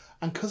them.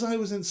 And because I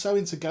was so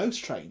into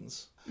ghost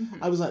trains,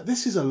 I was like,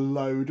 this is a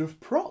load of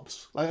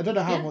props. Like, I don't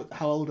know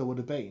how old I would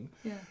have been,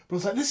 but I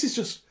was like, this is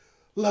just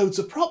loads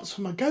of props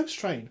for my ghost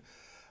train.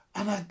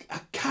 And I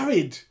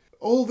carried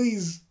all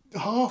these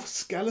half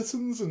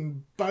skeletons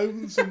and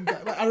bones, and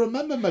I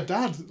remember my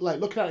dad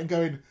like looking at it and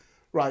going,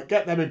 right,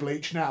 get them in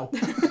bleach now.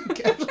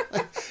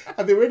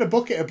 And they were in a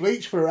bucket of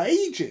bleach for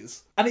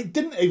ages. And it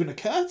didn't even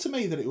occur to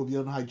me that it would be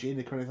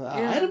unhygienic or anything like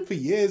that. I had them for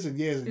years and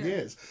years and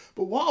years.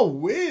 But what a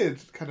weird,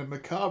 kind of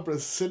macabre,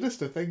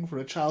 sinister thing for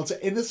a child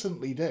to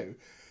innocently do.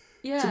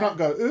 Yeah. To not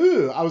go,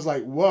 ooh. I was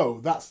like,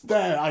 whoa,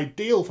 they're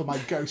ideal for my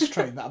ghost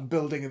train that I'm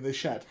building in the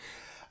shed.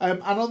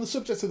 And on the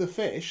subject of the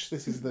fish,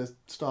 this is the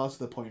start of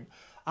the point,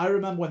 I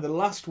remember when the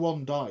last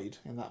one died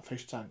in that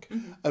fish tank,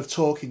 of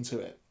talking to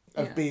it.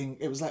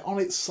 It was like on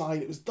its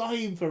side, it was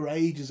dying for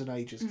ages and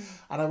ages,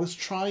 and I was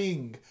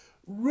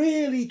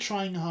really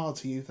trying hard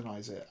to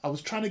euthanize it. I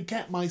was trying to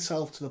get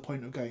myself to the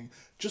point of going,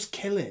 just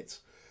kill it,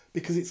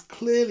 because it's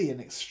clearly in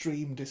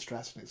extreme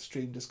distress and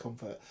extreme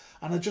discomfort,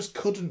 and I just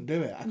couldn't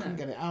do it. I couldn't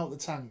get it out of the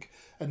tank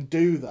and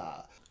do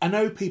that. I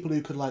know people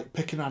who could like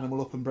pick an animal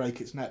up and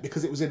break its neck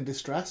because it was in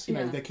distress. You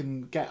know, they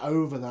can get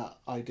over that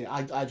idea.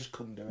 I just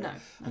couldn't do it.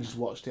 And just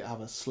watched it have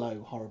a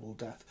slow, horrible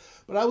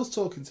death. But I was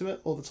talking to it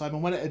all the time.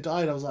 And when it had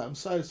died, I was like, I'm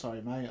so sorry,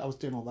 mate. I was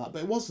doing all that.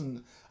 But it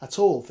wasn't at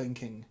all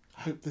thinking,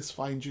 I hope this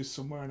finds you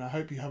somewhere and I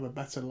hope you have a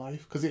better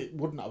life. Because it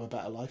wouldn't have a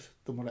better life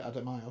than what it had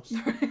at my house.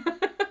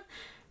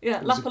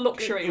 Lap of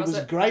luxury, was it? It was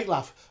a great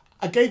laugh.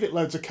 I gave it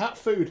loads of cat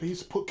food. I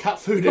used to put cat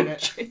food in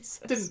it.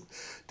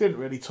 Didn't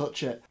really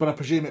touch it. But I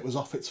presume it was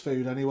off its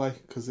food anyway,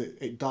 because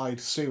it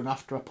died soon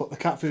after I put the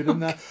cat food in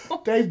there.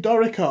 Dave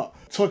Doricott,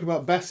 talking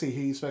about Bessie,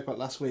 who you spoke about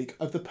last week.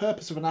 Of the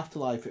purpose of an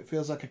afterlife, it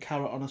feels like a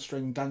carrot on a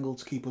string dangled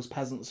to keep us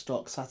peasant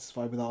stock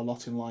satisfied with our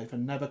lot in life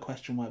and never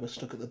question why we're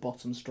stuck at the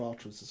bottom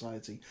strata of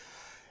society.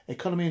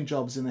 Economy and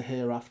jobs in the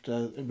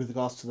hereafter with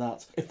regards to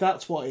that. If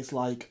that's what it's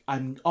like,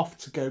 I'm off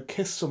to go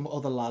kiss some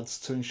other lads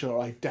to ensure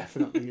I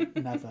definitely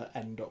never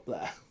end up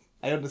there.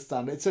 I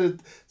understand. It's a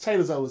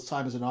tale as old as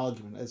time as an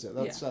argument, is it?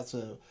 That's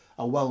a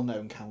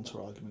well-known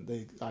counter-argument,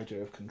 the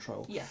idea of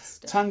control. Yes.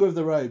 Definitely. Tango of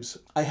the Robes.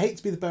 I hate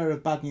to be the bearer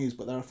of bad news,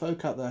 but there are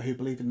folk out there who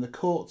believe in the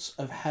courts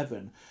of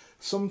heaven.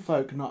 Some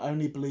folk not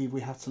only believe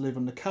we have to live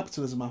under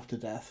capitalism after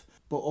death,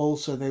 but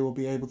also they will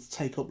be able to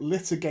take up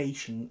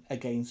litigation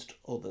against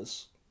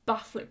others.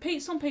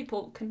 Baffling. Some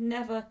people can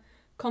never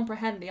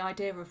comprehend the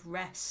idea of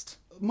rest.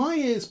 My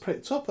ears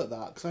pricked up at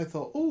that because I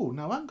thought, oh,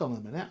 now hang on a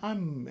minute,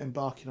 I'm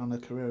embarking on a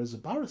career as a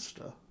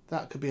barrister.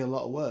 That could be a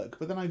lot of work.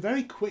 But then I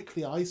very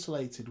quickly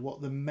isolated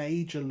what the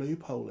major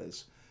loophole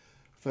is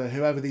for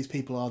whoever these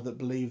people are that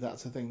believe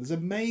that's a thing. There's a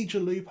major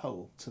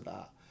loophole to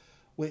that,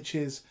 which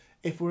is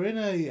if we're in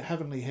a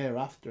heavenly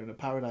hereafter, in a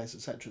paradise,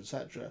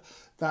 etc.,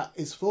 that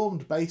is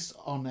formed based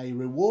on a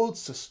reward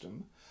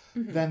system,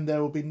 then there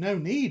will be no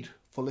need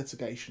for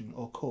litigation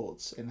or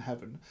courts in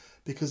heaven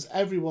because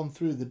everyone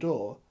through the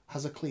door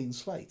has a clean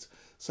slate.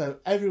 So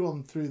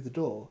everyone through the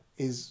door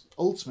is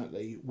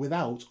ultimately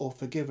without or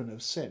forgiven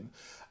of sin,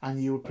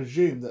 and you would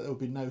presume that there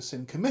would be no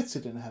sin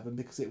committed in heaven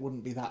because it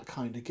wouldn't be that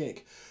kind of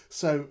gig.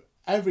 So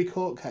every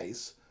court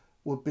case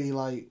would be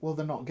like, well,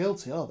 they're not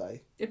guilty, are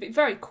they? It'd be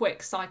very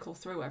quick cycle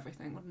through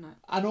everything, wouldn't it?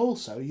 And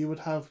also you would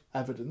have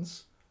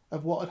evidence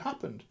of what had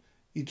happened.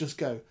 You'd just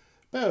go,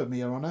 bear with me,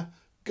 Your Honour,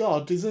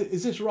 God, is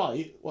this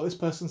right, what this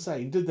person's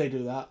saying? Did they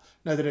do that?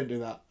 No, they didn't do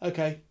that.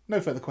 Okay,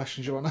 no further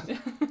questions, Your Honour.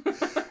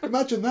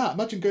 Imagine that.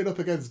 Imagine going up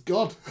against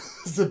God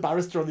as a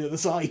barrister on the other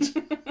side.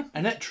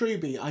 Annette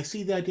Truby, I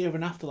see the idea of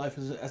an afterlife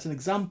as an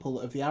example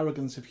of the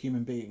arrogance of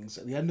human beings.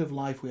 At the end of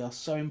life, we are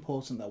so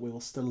important that we will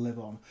still live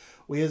on.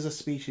 We as a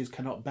species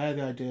cannot bear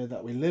the idea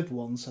that we live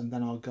once and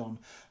then are gone.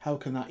 How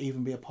can that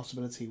even be a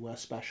possibility? We're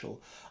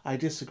special. I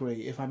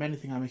disagree. If I'm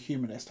anything, I'm a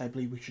humanist. I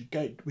believe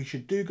we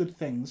should do good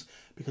things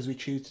because we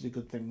choose to do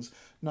good things,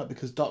 not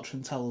because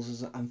doctrine tells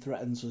us and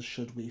threatens us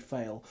should we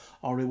fail.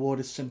 Our reward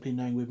is simply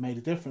knowing we've made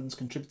a difference,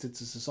 contributed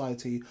to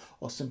society,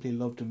 or simply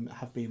loved and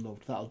have been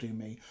loved. That'll do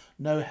me.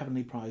 No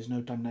heavenly prize,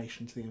 no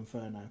damnation to the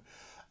inferno.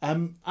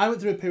 I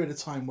went through a period of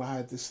time where I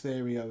had this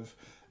theory of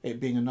it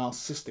being a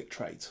narcissistic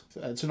trait,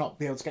 to not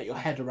be able to get your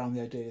head around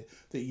the idea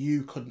that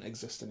you couldn't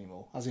exist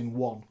anymore, as in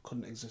one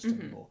couldn't exist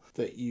anymore,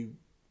 that you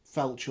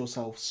felt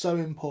yourself so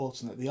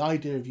important that the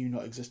idea of you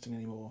not existing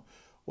anymore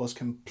was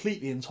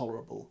completely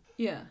intolerable.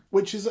 Yeah.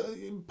 Which is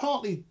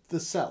partly the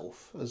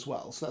self as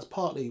well. So that's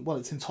partly, well,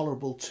 it's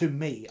intolerable to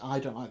me. I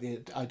don't like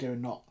the idea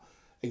of not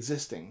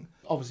existing.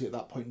 Obviously at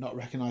that point not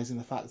recognising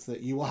the fact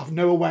that you will have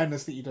no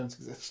awareness that you don't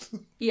exist.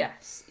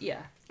 Yes,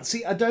 yeah.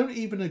 See, I don't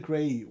even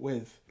agree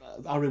with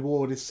our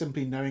reward is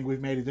simply knowing we've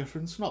made a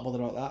difference, not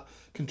bothered about that.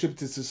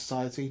 Contributed to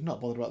society,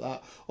 not bothered about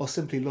that. Or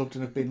simply loved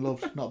and have been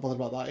loved, not bothered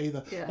about that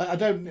either. Yeah. Like, I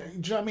don't, do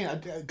you know what I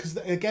mean? Because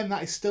again,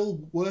 that is still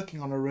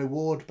working on a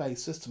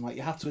reward-based system. Like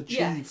you have to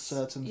achieve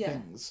certain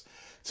things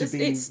to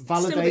be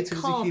validated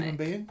as a human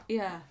being.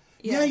 Yeah.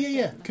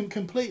 Yeah.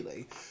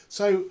 Completely.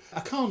 So I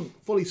can't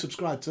fully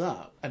subscribe to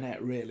that,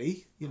 Annette,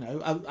 really.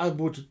 I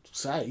would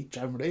say,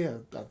 generally,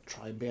 I'd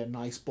try and be a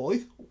nice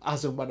boy,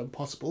 as and when I'm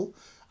possible,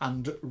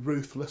 and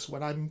ruthless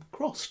when I'm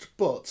crossed.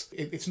 But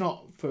it's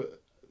not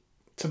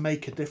to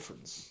make a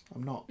difference.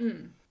 I'm not...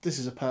 This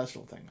is a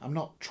personal thing. I'm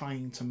not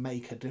trying to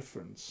make a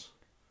difference.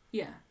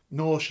 Yeah.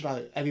 Nor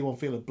should anyone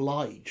feel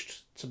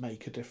obliged to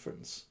make a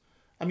difference.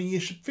 I mean, you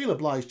should feel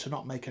obliged to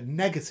not make a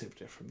negative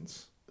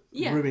difference,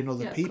 ruin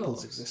other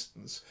people's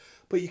existence.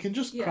 But you can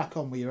just crack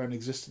on with your own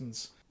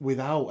existence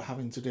without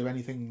having to do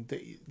anything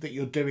that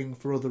you're doing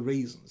for other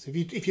reasons.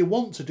 If you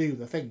want to do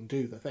the thing,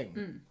 do the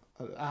thing.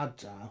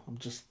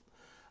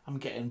 I'm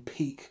getting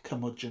peak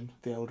curmudgeon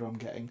the older I'm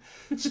getting.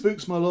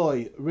 Spooks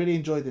Molloy, really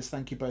enjoyed this,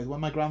 thank you both. When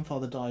my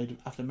grandfather died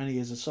after many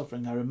years of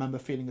suffering, I remember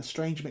feeling a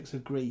strange mix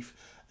of grief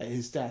at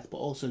his death, but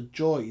also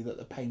joy that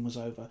the pain was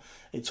over.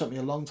 It took me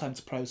a long time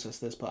to process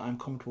this, but I'm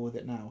comfortable with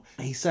it now.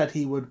 He said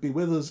he would be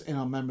with us in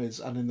our memories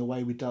and in the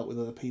way we dealt with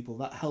other people.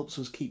 That helps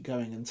us keep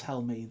going and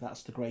tell me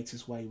that's the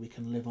greatest way we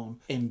can live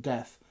on in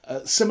death.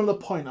 Similar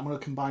point, I'm going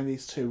to combine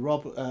these two.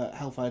 Rob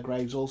Hellfire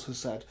Graves also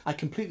said, I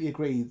completely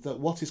agree that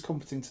what is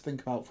comforting to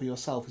think about for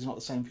yourself is not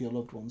the same for your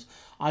loved ones.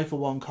 I, for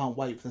one, can't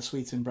wait for the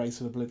sweet embrace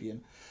of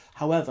oblivion.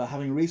 However,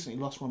 having recently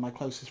lost one of my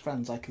closest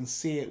friends, I can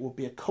see it would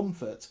be a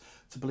comfort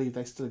to believe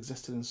they still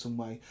existed in some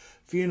way.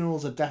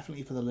 Funerals are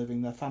definitely for the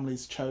living. Their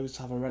families chose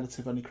to have a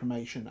relative only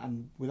cremation,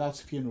 and without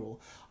a funeral,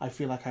 I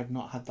feel like I've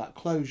not had that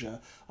closure,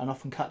 and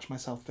often catch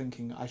myself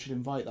thinking I should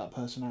invite that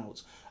person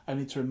out,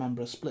 only to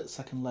remember a split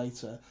second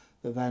later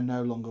that they're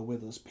no longer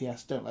with us.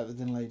 P.S. Don't let the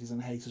dinner ladies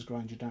and haters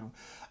grind you down.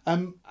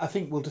 I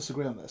think we'll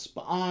disagree on this,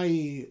 but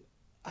I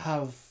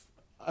have,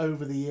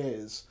 over the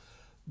years,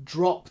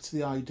 dropped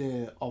the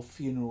idea of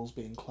funerals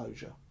being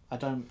closure. I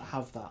don't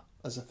have that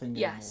as a thing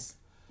anymore. Yes.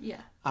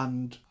 Yeah.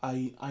 And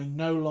I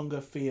no longer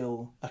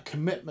feel a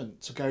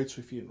commitment to go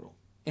to a funeral.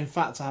 In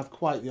fact, I have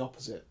quite the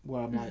opposite,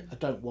 where I'm like, I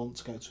don't want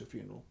to go to a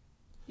funeral.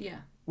 Yeah.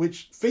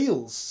 Which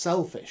feels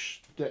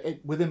selfish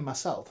within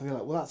myself. I feel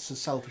like, well, that's a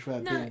selfish way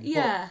of being.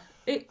 Yeah.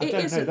 It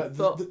isn't,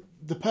 but...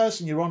 The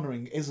person you're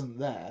honouring isn't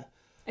there.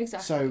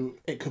 Exactly. So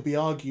it could be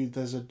argued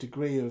there's a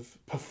degree of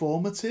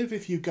performative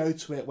if you go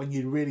to it when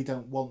you really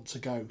don't want to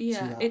go to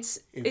that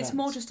it's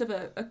more just of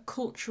a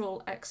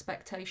cultural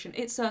expectation.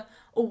 It's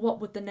what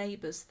would the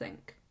neighbours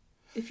think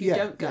if you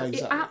don't go? Yeah,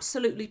 exactly. It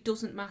absolutely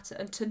doesn't matter.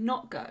 And to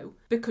not go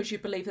because you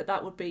believe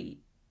that would be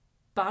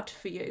bad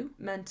for you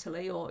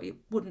mentally, or it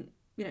wouldn't,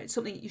 it's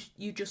something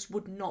you just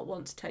would not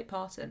want to take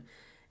part in,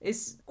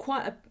 is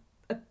quite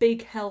a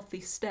big healthy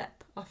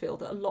step, I feel,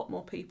 that a lot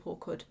more people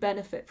could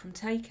benefit from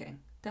taking.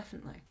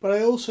 Definitely. But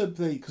I also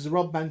think, because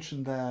Rob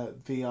mentioned there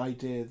the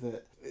idea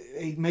that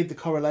he made the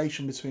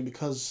correlation between,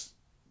 because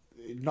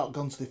he'd not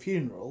gone to the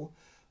funeral,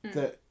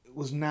 that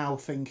was now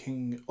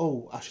thinking,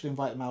 I should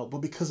invite them out,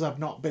 but because I've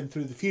not been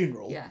through the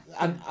funeral. Yeah.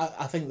 And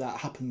I think that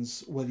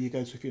happens whether you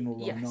go to a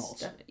funeral or not.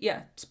 Definitely.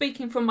 Yeah.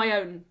 Speaking from my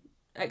own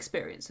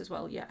experience as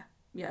well, yeah.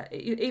 Yeah.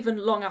 Even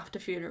long after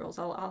funerals,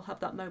 I'll have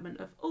that moment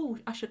of,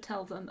 I should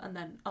tell them, and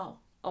then, I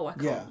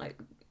can't. Yeah.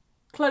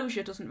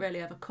 Closure doesn't really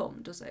ever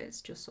come, does it?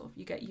 It's just sort of,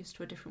 you get used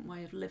to a different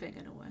way of living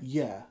in a way.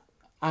 Yeah.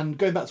 And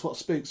going back to what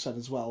Spook said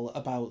as well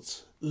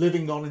about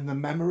living on in the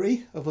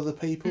memory of other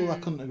people, I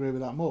couldn't agree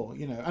with that more,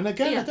 And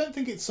again, I don't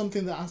think it's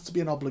something that has to be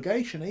an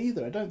obligation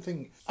either.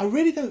 I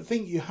really don't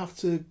think you have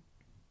to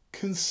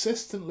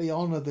consistently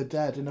honour the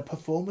dead in a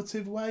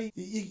performative way.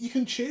 You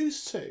can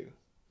choose to.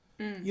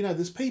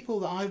 There's people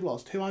that I've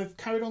lost who I've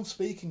carried on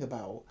speaking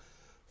about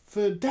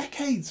for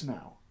decades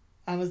now.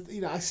 And,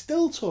 I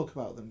still talk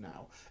about them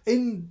now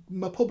in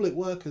my public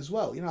work as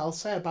well. I'll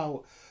say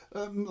about,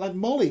 like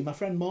Molly, my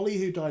friend Molly,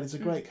 who died, is a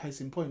great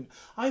case in point.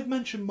 I've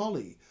mentioned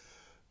Molly,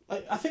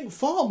 I think,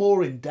 far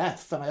more in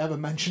death than I ever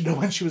mentioned her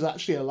when she was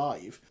actually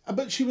alive.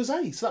 But she was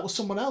ace. That was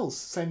someone else,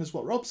 same as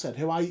what Rob said,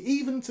 who I,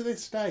 even to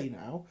this day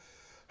now,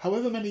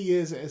 however many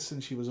years it is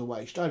since she was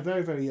away, she died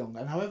very, very young,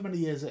 and however many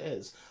years it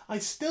is, I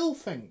still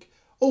think,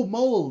 Mole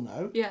will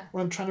know. Yeah.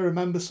 When I'm trying to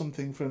remember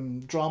something from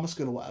drama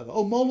school or whatever.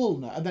 Mole will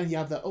know. And then you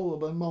have that,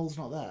 but Mole's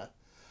not there.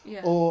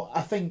 Yeah. Or I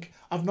think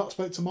I've not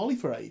spoke to Molly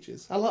for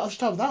ages. I'll just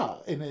have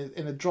that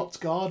in a dropped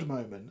guard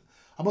moment.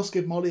 I must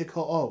give Molly a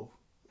call.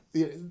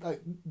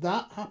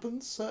 That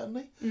happens,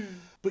 certainly.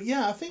 But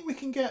yeah, I think we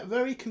can get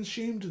very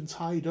consumed and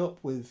tied up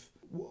with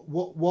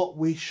what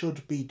we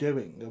should be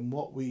doing and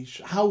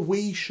how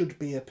we should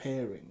be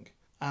appearing.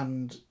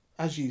 And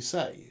as you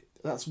say,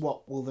 that's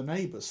what will the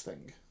neighbours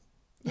think.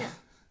 Yeah.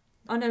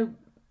 I know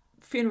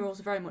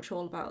funerals are very much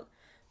all about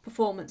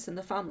performance in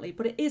the family,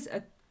 but it is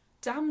a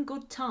damn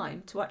good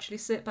time to actually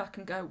sit back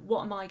and go,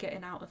 what am I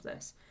getting out of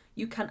this?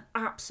 You can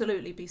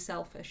absolutely be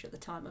selfish at the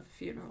time of a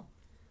funeral.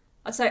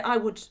 I'd say I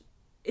would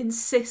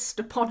insist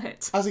upon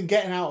it. As in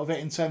getting out of it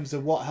in terms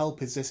of what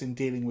help is this in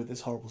dealing with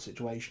this horrible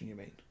situation, you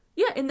mean?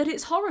 Yeah, in that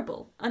it's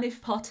horrible. And if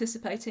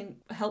participating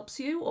helps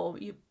you or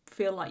you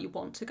feel like you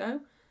want to go,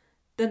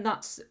 then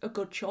that's a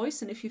good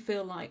choice. And if you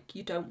feel like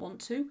you don't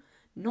want to,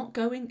 not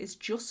going is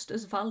just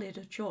as valid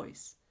a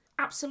choice.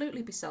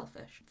 absolutely be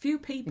selfish. Few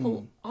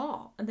people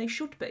are, and they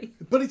should be.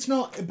 But it's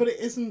not. But it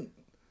isn't.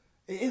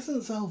 It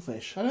isn't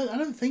selfish. I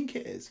don't think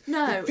it is.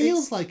 No, it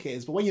feels like it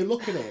is, but when you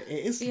look at it,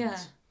 it isn't. Yeah,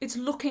 it's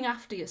looking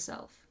after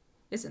yourself,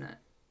 isn't it?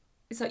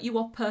 It's like you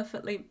are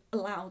perfectly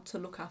allowed to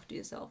look after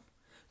yourself.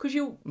 Because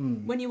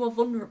when you are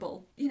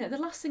vulnerable, the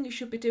last thing you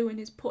should be doing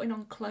is putting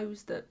on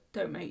clothes that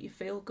don't make you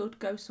feel good.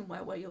 Go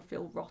somewhere where you'll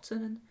feel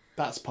rotten. And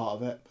that's part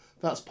of it.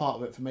 That's part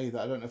of it for me, that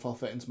I don't know if I'll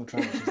fit into my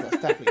trousers.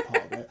 That's definitely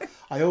part of it.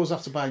 I always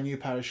have to buy a new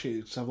pair of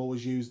shoes because I've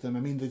always used them.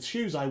 I mean, the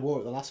shoes I wore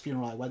at the last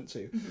funeral I went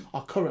to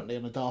are currently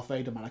on a Darth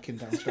Vader mannequin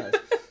downstairs.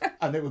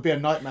 And it would be a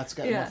nightmare to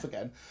get them off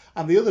again.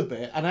 And the other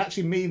bit, and I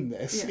actually mean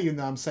this, even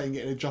though I'm saying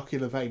it in a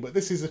jocular vein, but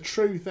this is a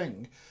true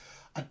thing.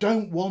 I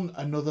don't want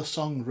another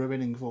song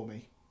ruining for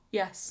me.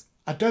 Yes.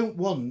 I don't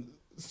want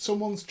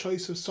someone's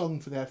choice of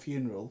song for their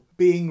funeral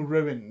being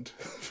ruined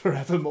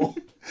forevermore.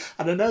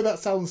 And I know that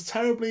sounds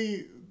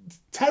terribly,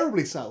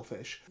 terribly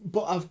selfish,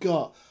 but I've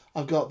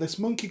got This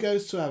Monkey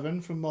Goes to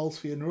Heaven from Moll's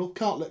funeral.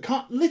 Can't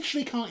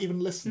even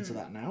listen to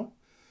that now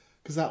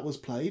because that was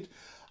played.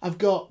 I've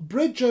got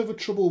Bridge Over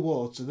Troubled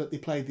Water that they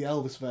played the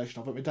Elvis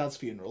version of at my dad's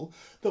funeral.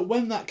 That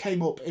when that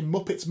came up in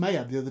Muppets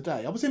Mayhem the other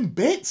day, I was in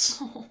bits.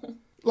 Oh.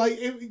 Like,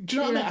 do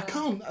you know what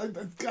I mean?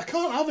 I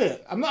can't have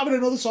it. I'm not having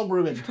another song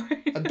ruined.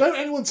 And don't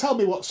anyone tell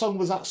me what song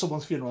was at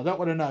someone's funeral. I don't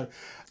want to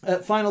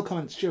know. Final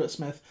comment, Stuart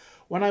Smith.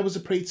 When I was a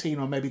preteen,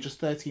 or maybe just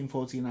 13,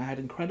 14, I had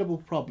incredible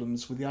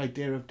problems with the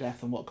idea of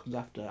death and what comes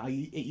after.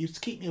 It used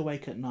to keep me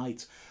awake at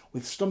night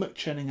with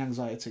stomach-churning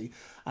anxiety,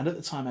 and at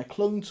the time I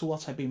clung to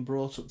what I'd been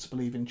brought up to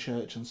believe in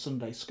church and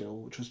Sunday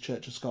school, which was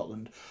Church of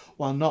Scotland,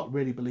 while not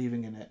really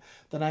believing in it.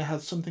 Then I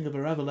had something of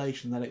a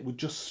revelation that it would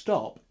just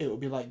stop, it would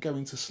be like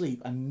going to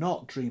sleep and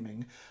not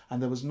dreaming,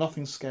 and there was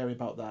nothing scary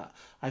about that.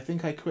 I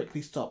think I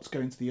quickly stopped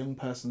going to the young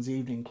person's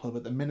evening club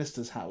at the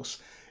minister's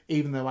house,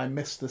 even though I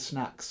missed the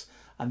snacks,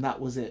 and that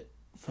was it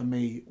for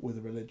me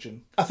with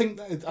religion. I think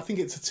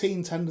it's a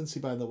teen tendency,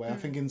 by the way. I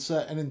think in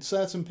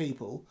certain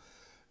people,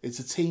 it's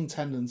a teen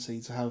tendency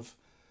to have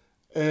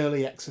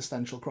early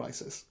existential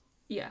crisis.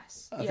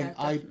 Yes. I think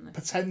I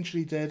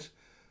potentially did,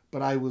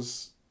 but I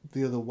was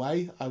the other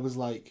way. I was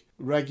like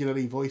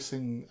regularly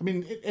voicing, I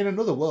mean, in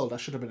another world I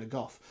should have been a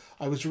goth.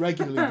 I was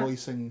regularly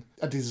voicing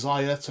a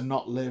desire to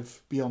not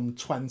live beyond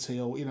 20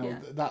 or,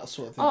 that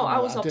sort of thing. Oh, I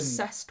was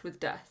obsessed with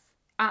death.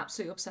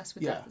 Absolutely obsessed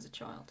with death as a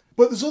child.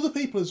 But there's other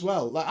people as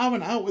well. Like, I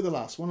went out with the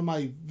lass. One of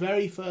my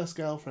very first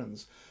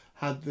girlfriends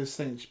had this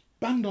thing. She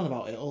banged on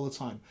about it all the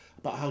time,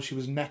 about how she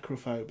was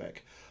necrophobic.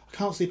 I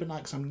can't sleep at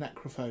night because I'm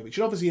necrophobic.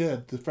 She'd obviously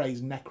heard the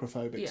phrase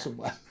necrophobic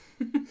somewhere.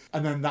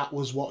 And then that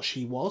was what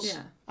she was.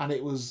 Yeah. And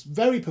it was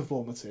very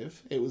performative.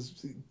 It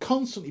was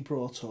constantly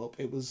brought up.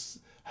 It was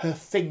her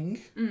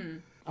thing.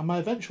 And my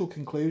eventual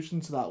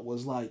conclusion to that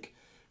was, like,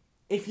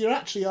 if you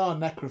actually are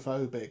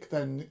necrophobic,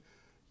 then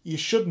you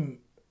shouldn't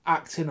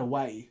act in a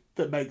way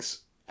that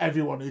makes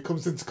everyone who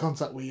comes into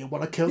contact with you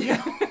want to kill you.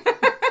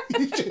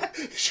 You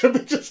should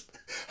be just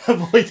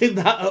avoiding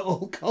that at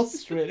all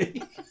costs,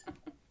 really.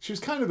 She was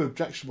kind of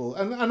objectionable,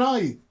 and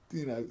I,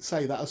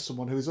 say that as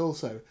someone who is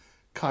also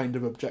kind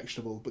of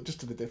objectionable, but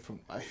just in a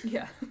different way.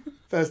 Yeah.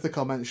 There's the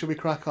comment. Should we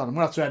crack on? I'm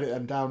going to have to edit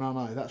them down, aren't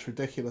I? That's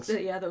ridiculous.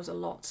 Yeah, there was a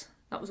lot.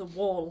 That was a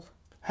wall.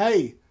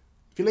 Hey,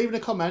 if you're leaving a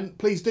comment,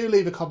 please do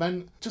leave a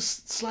comment.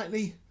 Just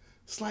slightly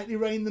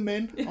rein them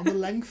in on the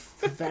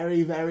length.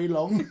 Very, very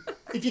long.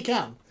 If you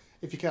can.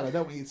 I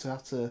don't want you to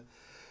have to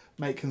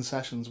make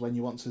concessions when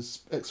you want to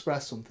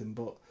express something,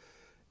 but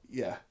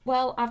yeah.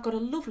 Well, I've got a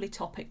lovely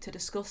topic to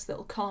discuss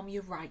that'll calm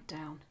you right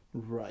down.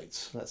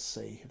 Right, let's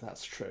see if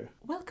that's true.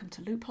 Welcome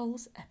to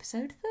Loopholes,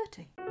 episode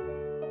 30.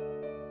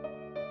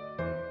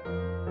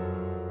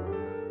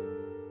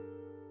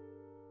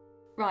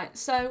 Right,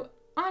 so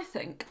I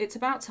think it's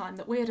about time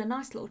that we had a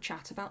nice little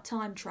chat about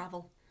time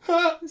travel.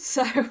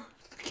 So...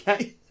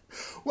 Okay.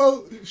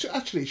 Well,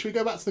 actually, should we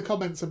go back to the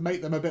comments and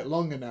make them a bit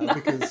longer now?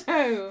 Because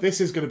this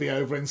is going to be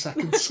over in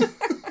seconds.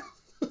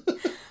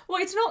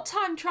 Well, it's not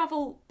time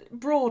travel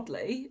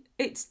broadly,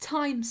 it's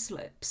time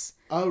slips.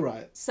 Oh,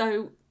 right.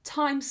 So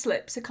time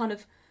slips are kind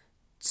of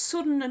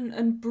sudden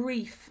and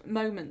brief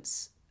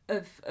moments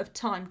of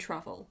time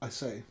travel. I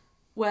see.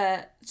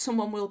 Where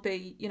someone will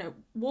be,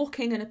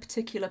 walking in a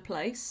particular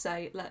place,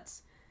 say,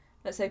 let's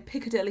say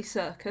Piccadilly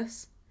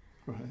Circus.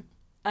 Right.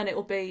 And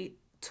it'll be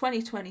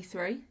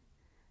 2023,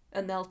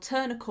 and they'll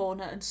turn a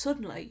corner and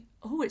suddenly,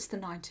 it's the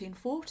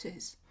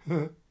 1940s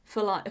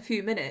for like a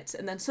few minutes,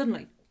 and then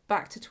suddenly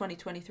back to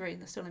 2023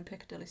 and they're still in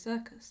Piccadilly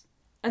Circus.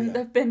 And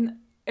there've been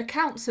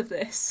accounts of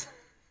this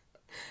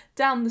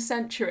down the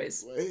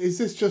centuries. Is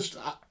this just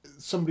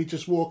somebody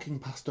just walking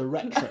past a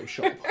retro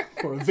shop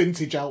or a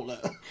vintage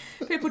outlet?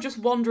 People just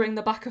wandering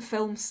the back of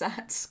film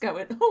sets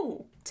going,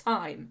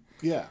 time.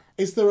 Yeah.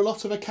 Is there a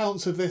lot of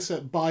accounts of this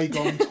at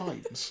bygone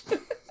times?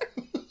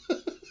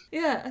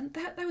 Yeah, and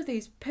there were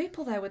these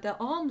people there with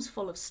their arms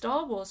full of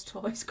Star Wars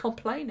toys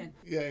complaining.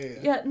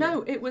 Yeah.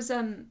 No, it was...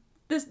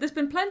 There's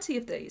been plenty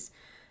of these.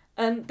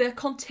 And there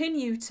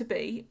continue to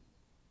be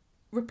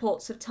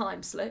reports of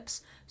time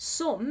slips,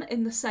 some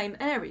in the same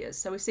areas.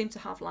 So we seem to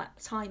have like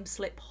time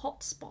slip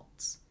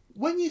hotspots.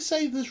 When you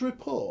say there's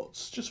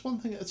reports, just one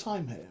thing at a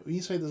time here, when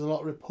you say there's a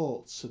lot of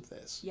reports of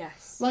this.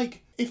 Yes.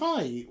 Like, if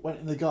I went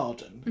in the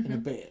garden in a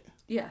bit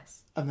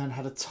Yes. and then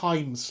had a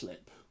time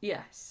slip,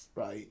 Yes.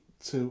 right,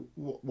 to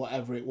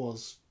whatever it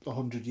was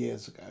 100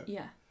 years ago,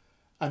 Yeah.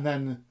 and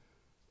then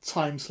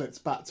time slips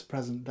back to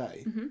present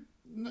day,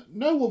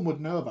 no one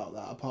would know about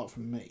that apart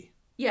from me.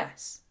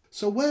 Yes.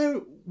 So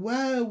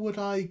where would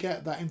I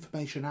get that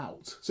information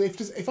out? So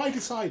if I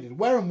decided,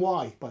 where and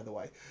why, by the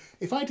way,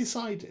 if I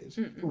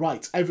decided,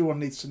 right, everyone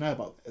needs to know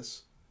about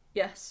this,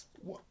 Yes.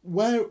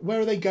 where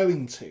are they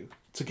going to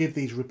give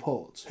these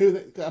reports?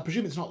 I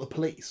presume it's not the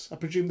police. I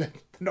presume they're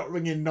not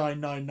ringing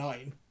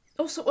 999.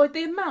 Also,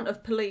 the amount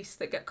of police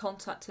that get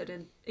contacted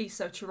in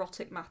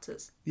esoteric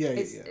matters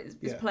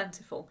is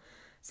plentiful.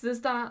 So there's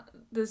that.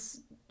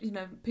 There's,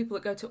 people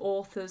that go to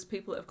authors,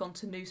 people that have gone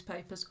to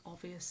newspapers,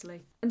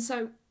 obviously. And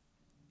so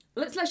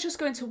let's just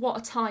go into what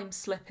a time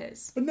slip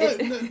is. But no,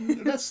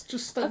 let's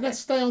just let's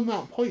stay on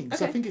that point,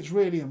 because I think it's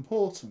really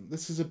important.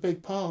 This is a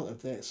big part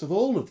of this, of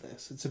all of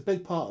this. It's a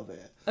big part of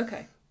it.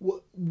 Okay.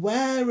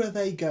 Where are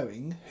they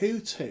going? Who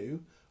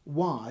to?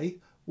 Why?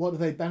 What do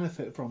they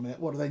benefit from it?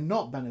 What do they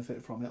not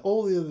benefit from it?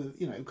 All the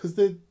other, because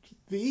the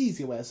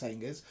easier way of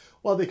saying is,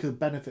 well, they could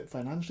benefit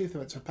financially if they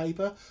went to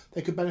paper.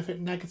 They could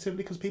benefit negatively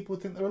because people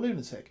would think they're a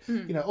lunatic.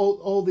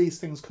 All these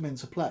things come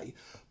into play.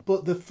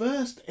 But the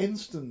first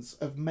instance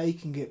of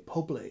making it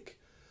public,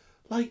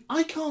 like,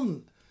 I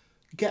can't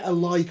get a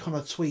like on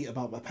a tweet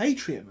about my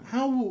Patreon.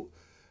 How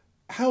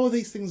are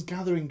these things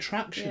gathering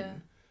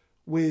traction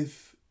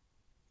with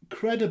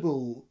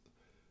credible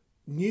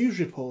news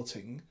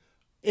reporting?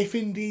 If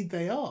indeed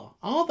they are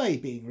they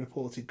being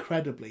reported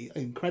credibly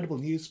in credible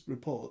news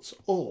reports,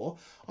 or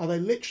are they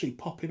literally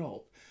popping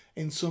up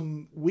in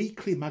some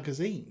weekly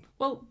magazine?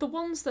 Well, the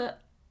ones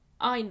that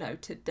I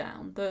noted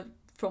down,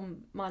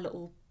 from my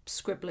little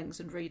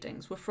scribblings and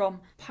readings, were from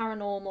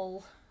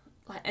paranormal,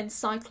 like,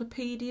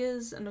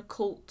 encyclopedias and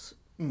occult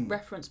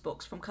reference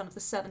books from kind of the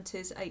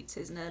 70s,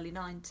 80s and early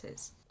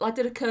 90s. I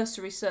did a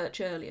cursory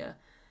search earlier,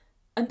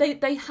 and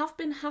they have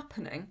been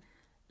happening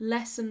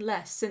less and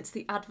less since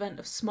the advent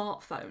of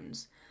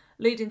smartphones,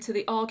 leading to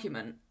the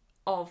argument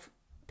of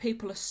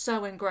people are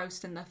so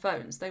engrossed in their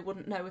phones they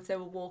wouldn't know if they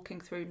were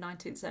walking through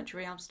 19th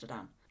century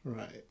Amsterdam.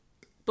 Right.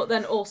 But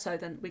then also,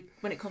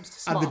 when it comes to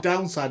smart... And the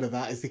downside of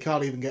that is they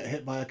can't even get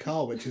hit by a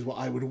car, which is what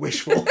I would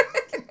wish for.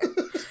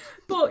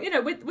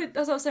 But, with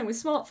as I was saying,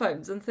 with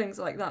smartphones and things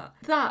like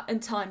that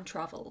and time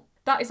travel,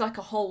 that is like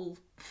a whole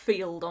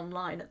field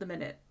online at the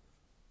minute.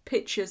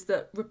 Pictures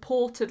that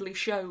reportedly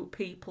show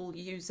people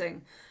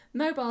using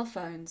mobile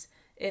phones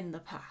in the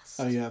past.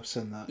 Oh yeah, I've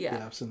seen that.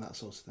 Yeah, I've seen that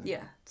sort of thing.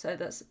 Yeah, so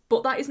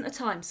but that isn't a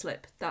time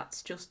slip.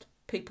 That's just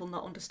people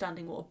not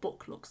understanding what a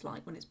book looks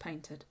like when it's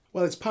painted.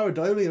 Well, it's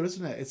pareidolia,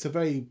 isn't it? It's a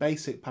very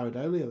basic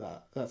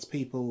pareidolia. That's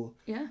people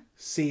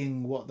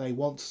seeing what they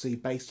want to see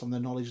based on the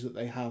knowledge that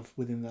they have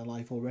within their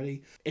life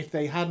already. If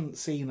they hadn't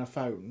seen a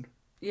phone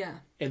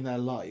in their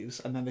lives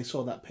and then they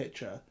saw that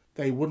picture,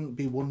 they wouldn't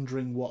be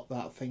wondering what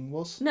that thing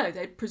was. No,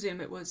 they'd presume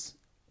it was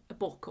a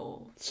book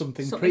or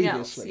something else.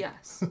 previously.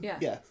 Yes, yeah.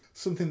 Yeah,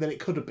 something that it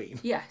could have been.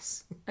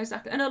 Yes,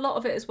 exactly. And a lot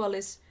of it as well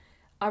is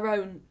our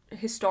own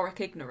historic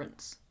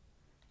ignorance.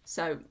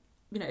 So,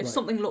 if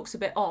something looks a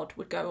bit odd,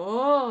 we'd go,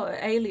 oh,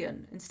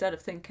 alien, instead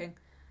of thinking,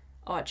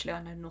 oh, actually,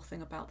 I know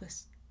nothing about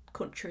this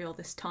country or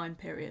this time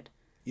period.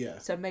 Yeah.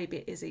 So maybe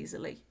it is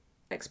easily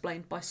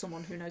explained by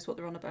someone who knows what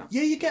they're on about.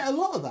 Yeah, you get a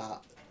lot of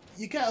that.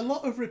 You get a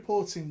lot of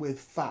reporting with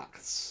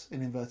facts,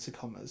 in inverted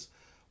commas,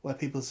 where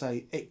people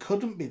say, it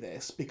couldn't be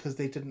this because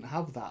they didn't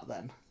have that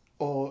then.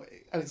 And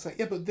it's like,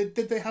 yeah, but did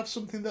they have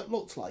something that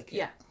looked like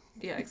it?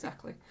 Yeah,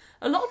 exactly.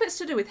 A lot of it's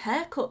to do with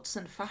haircuts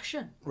and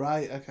fashion.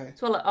 Right, okay.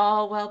 So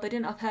like, they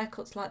didn't have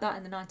haircuts like that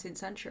in the 19th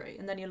century.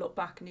 And then you look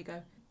back and you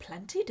go,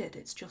 plenty did.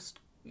 It's just,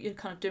 you're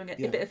kind of doing a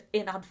bit of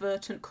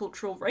inadvertent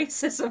cultural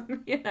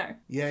racism,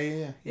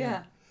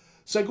 Yeah.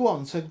 So go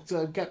on, so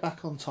get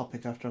back on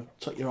topic after I've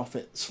took you off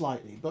it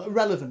slightly, but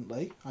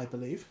relevantly, I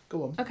believe.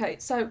 Go on. Okay,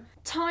 so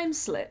time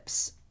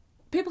slips,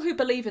 people who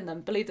believe in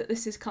them believe that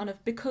this is kind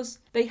of because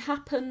they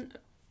happen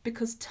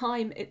because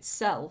time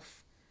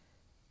itself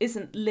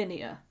isn't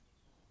linear.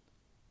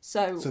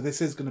 So this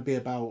is going to be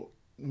about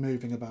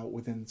moving about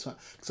within time.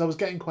 Because I was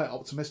getting quite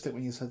optimistic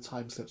when you said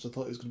time slips. I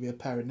thought it was going to be a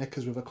pair of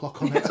knickers with a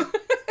clock on it.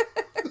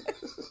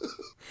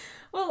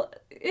 Well,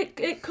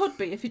 it could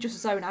be if you just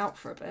zone out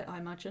for a bit, I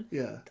imagine.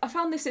 Yeah. I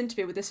found this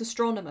interview with this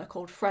astronomer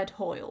called Fred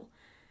Hoyle,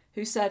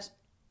 who said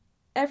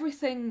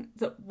everything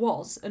that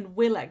was and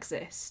will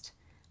exist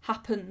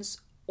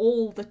happens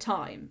all the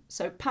time.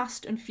 So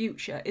past and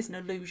future is an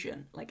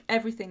illusion. Like,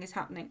 everything is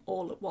happening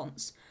all at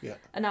once. Yeah.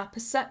 And our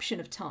perception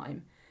of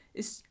time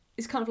is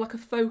kind of like a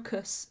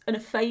focus and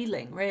a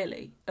failing,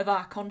 really, of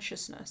our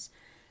consciousness.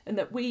 And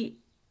that we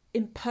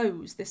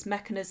impose this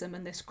mechanism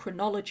and this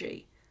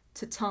chronology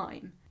to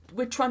time.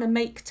 We're trying to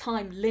make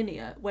time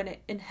linear when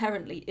it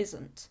inherently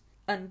isn't.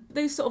 And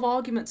these sort of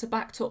arguments are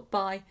backed up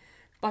by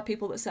by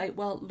people that say,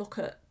 well, look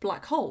at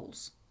black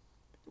holes,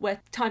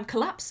 where time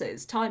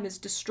collapses, time is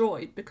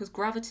destroyed because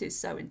gravity is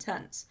so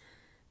intense,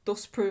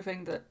 thus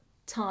proving that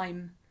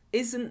time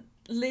isn't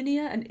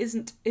linear and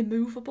isn't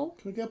immovable.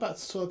 Can we go back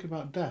to talking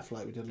about death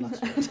like we did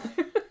last week?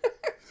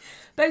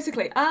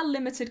 Basically, our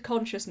limited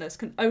consciousness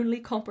can only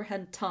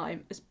comprehend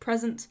time as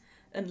present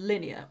and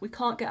linear. We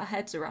can't get our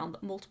heads around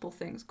that multiple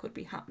things could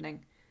be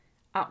happening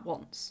at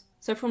once.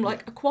 So from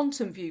like a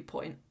quantum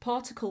viewpoint,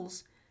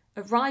 particles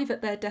arrive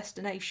at their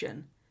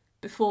destination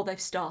before they've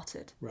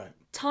started. Right.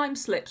 Time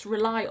slips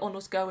rely on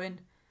us going,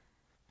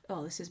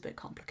 oh, this is a bit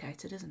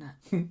complicated, isn't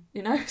it?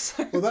 You know?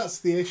 So... Well, that's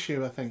the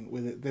issue, I think,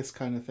 with it, this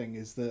kind of thing,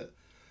 is that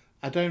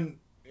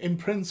in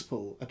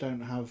principle,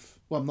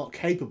 I'm not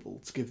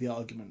capable to give the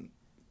argument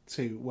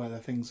to whether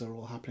things are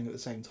all happening at the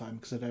same time,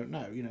 because I don't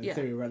know,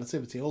 theory of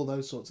relativity, all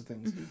those sorts of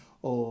things,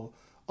 or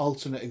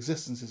alternate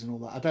existences and all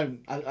that.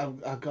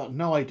 I've got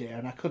no idea,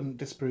 and I couldn't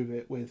disprove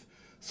it with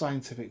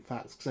scientific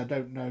facts because I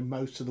don't know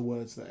most of the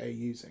words that they're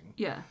using.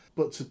 Yeah.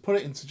 But to put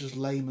it into just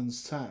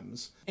layman's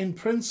terms, in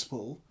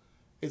principle,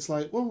 it's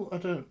like, well, I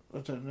don't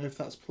know if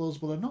that's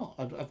plausible or not.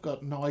 I've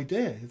got no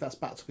idea if that's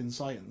backed up in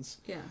science.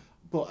 Yeah.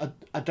 But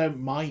I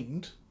don't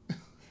mind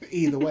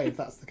either way if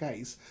that's the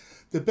case.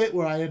 The bit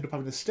where I end up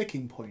having a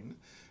sticking point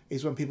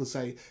is when people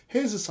say,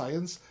 here's the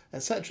science,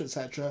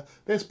 etc.,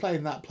 this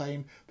plane, that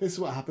plane, this is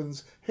what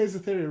happens, here's the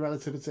theory of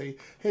relativity,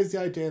 here's the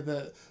idea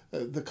that,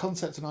 the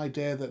concept and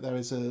idea that there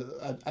is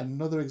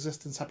another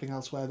existence happening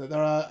elsewhere, that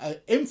there are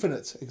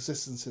infinite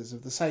existences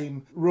of the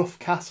same rough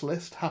cast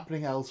list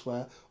happening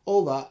elsewhere,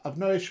 all that, I've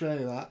no issue with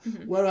any of that.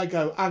 Mm-hmm. Where I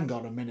go, hang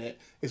on a minute,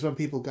 is when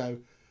people go,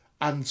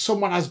 and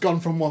someone has gone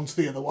from one to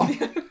the other one.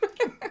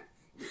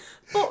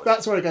 But,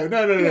 that's where I go,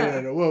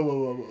 no,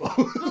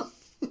 whoa.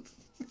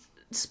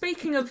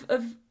 Speaking of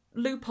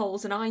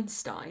loopholes and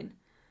Einstein,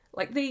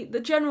 like the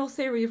general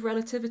theory of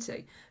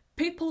relativity,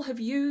 people have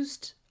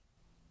used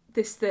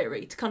this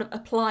theory to kind of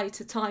apply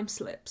to time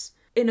slips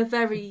in a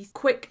very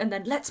quick and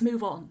then let's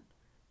move on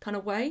kind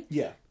of way.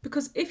 Yeah.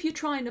 Because if you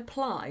try and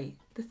apply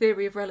the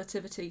theory of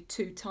relativity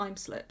to time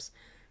slips,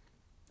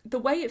 the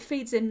way it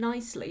feeds in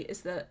nicely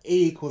is that...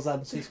 E equals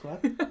MC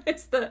squared.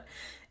 It's that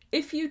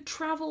if you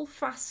travel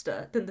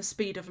faster than the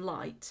speed of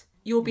light,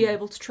 you'll be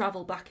able to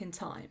travel back in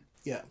time.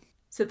 Yeah.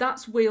 So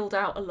that's wheeled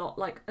out a lot,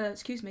 like,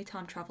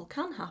 time travel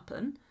can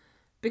happen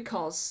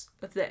because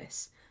of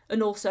this.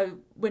 And also,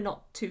 we're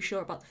not too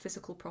sure about the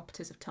physical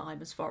properties of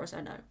time, as far as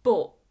I know.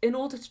 But in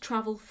order to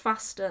travel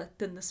faster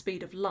than the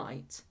speed of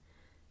light,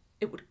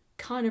 it would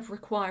kind of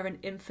require an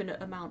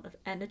infinite amount of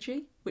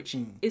energy, which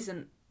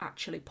isn't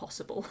actually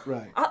possible.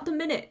 Right. At the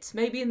minute,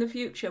 maybe in the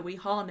future, we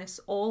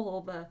harness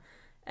all the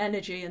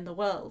energy in the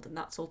world, and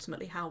that's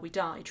ultimately how we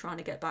die, trying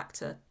to get back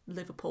to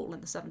Liverpool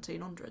in the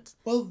 1700s.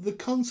 Well, the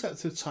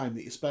concept of time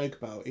that you spoke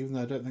about, even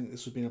though I don't think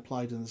this has been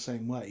applied in the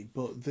same way,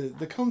 but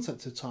the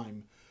concept of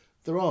time,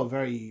 there are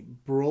very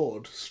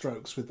broad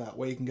strokes with that,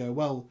 where you can go,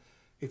 well,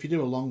 if you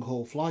do a long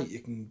haul flight, you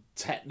can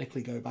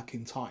technically go back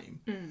in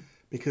time,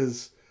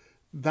 because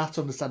that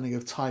understanding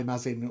of time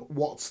as in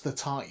what's the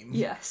time,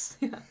 yes,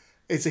 yeah,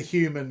 is a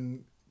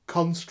human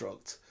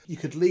construct. You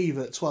could leave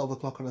at 12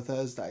 o'clock on a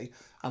Thursday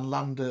and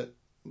land at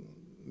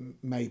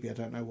maybe, I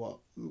don't know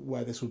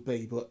where this would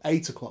be, but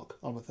 8 o'clock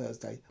on a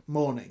Thursday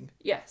morning.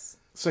 Yes.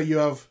 So you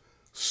have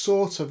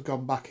sort of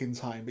gone back in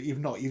time, but you've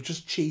not. You've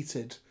just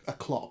cheated a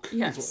clock,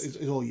 yes,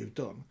 is all you've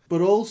done.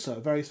 But also,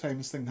 a very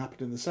famous thing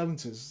happened in the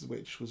 70s,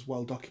 which was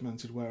well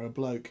documented, where a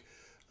bloke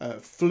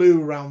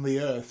flew around the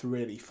Earth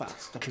really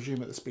fast, I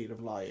presume at the speed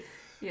of light,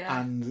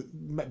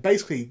 and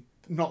basically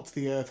knocked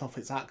the Earth off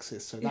its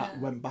axis, so that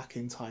went back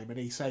in time, and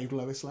he saved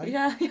Lois Lane.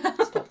 Yeah.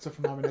 Stopped her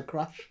from having a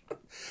crash.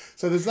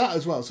 So there's that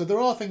as well. So there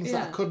are things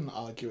that I couldn't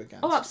argue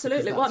against. Oh,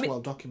 absolutely. That's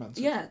well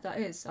documented. Yeah, that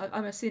is.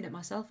 I've seen it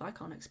myself. I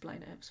can't explain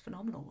it. It was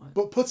phenomenal work.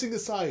 But putting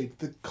aside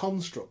the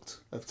construct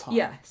of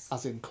time,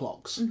 as in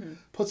clocks,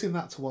 putting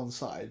that to one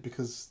side,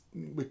 because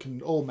we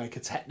can all make a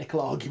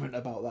technical argument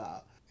about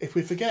that. If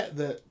we forget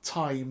that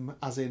time,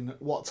 as in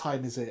what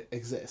time is it,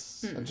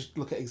 exists, and just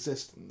look at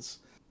existence,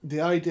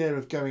 the idea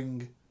of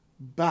going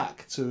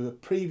back to a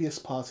previous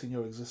part in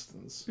your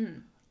existence,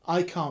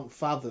 I can't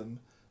fathom,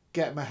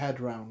 get my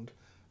head round,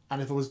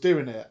 and if I was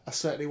doing it, I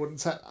certainly wouldn't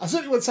set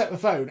my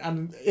phone,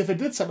 and if I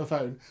did set my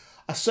phone,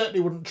 I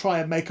certainly wouldn't try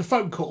and make a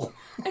phone call.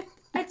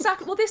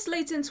 Exactly. Well, this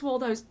leads into all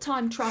those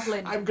time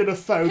travelling I'm going to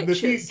phone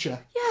pictures. The future.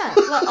 Yeah,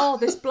 like,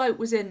 this bloke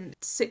was in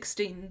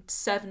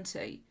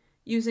 1670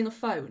 using a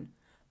phone.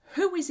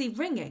 Who is he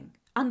ringing?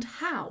 And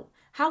how?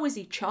 How is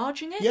he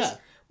charging it? Yeah.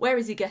 Where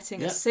is he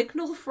getting a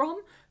signal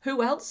from?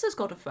 Who else has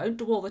got a phone?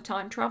 Do all the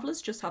time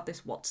travellers just have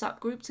this WhatsApp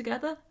group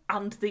together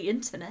and the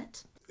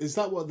internet? Is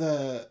that what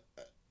they're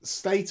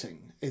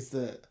stating? Is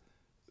that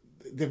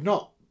they've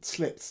not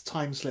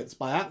time slipped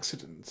by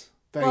accident?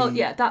 They are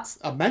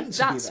meant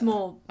to be there,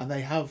 more, and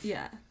they have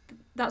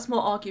that's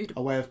more argued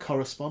a way of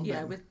corresponding.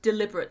 Yeah, with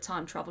deliberate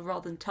time travel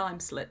rather than time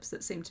slips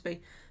that seem to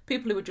be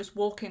people who are just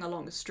walking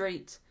along a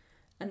street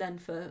and then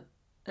for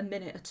a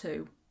minute or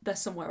two they're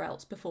somewhere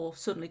else before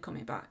suddenly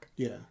coming back.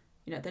 Yeah.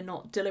 You know, they're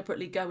not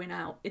deliberately going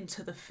out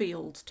into the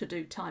field to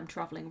do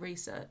time-travelling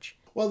research.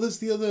 Well, there's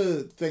the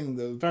other thing,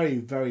 the very,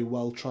 very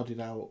well-trodden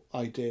out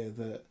idea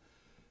that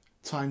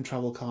time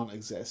travel can't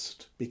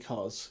exist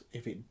because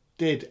if it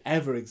did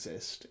ever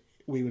exist,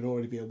 we would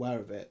already be aware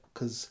of it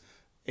because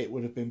it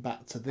would have been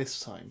back to this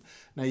time.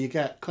 Now, you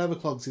get clever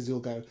clogsies who'll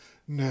go,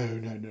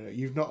 no,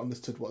 you've not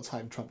understood what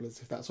time travel is,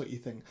 if that's what you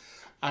think.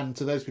 And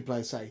to those people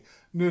I say,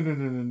 no,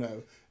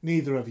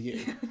 neither of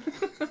you.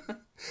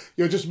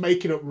 You're just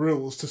making up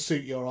rules to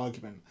suit your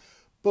argument.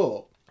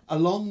 But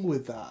along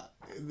with that,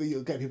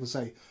 you'll get people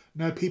say,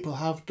 no, people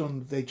have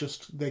done, they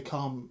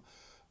can't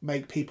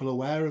make people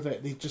aware of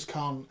it. They just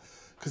can't,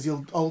 because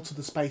you'll alter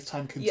the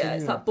space-time continuum. Yeah,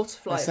 it's that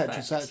butterfly effect.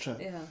 etc.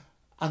 Yeah.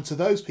 And to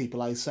those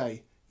people I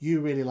say, you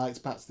really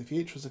liked Back to the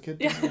Future as a kid,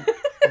 didn't you?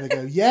 And they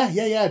go, yeah,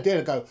 I did.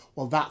 I go,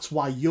 well, that's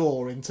why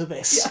you're into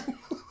this. Yeah.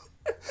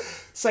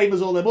 Same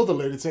as all them other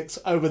lunatics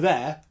over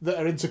there that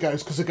are into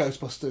ghosts because of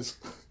Ghostbusters.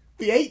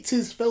 The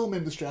 80s film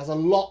industry has a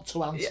lot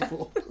to answer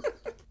for.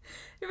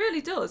 It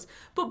really does.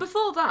 But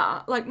before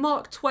that, like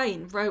Mark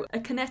Twain wrote A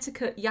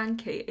Connecticut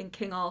Yankee in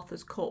King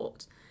Arthur's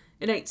Court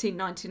in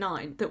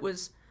 1899 that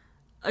was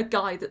a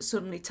guy that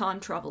suddenly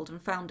time travelled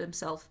and found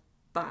himself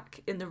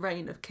back in the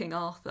reign of King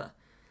Arthur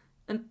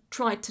and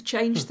tried to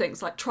change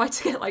things, like tried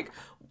to get like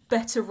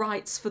better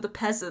rights for the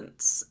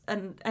peasants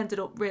and ended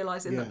up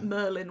realising that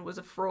Merlin was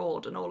a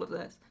fraud and all of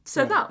this.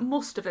 So that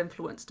must have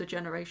influenced a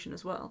generation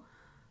as well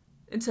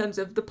in terms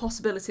of the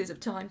possibilities of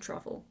time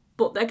travel.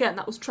 But again,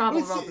 that was travel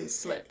rather than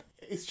slip.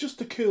 It's just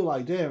a cool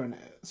idea, isn't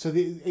it? So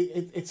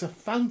it's a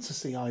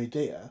fantasy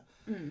idea.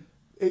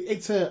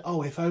 It's a,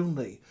 if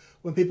only.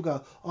 When people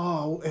go,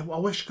 I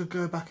wish I could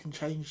go back and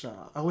change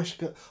that.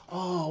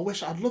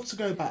 I'd love to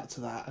go back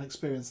to that and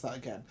experience that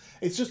again.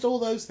 It's just all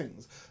those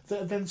things that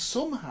have then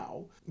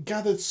somehow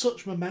gathered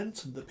such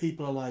momentum that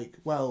people are like,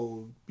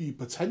 well, you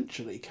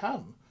potentially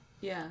can.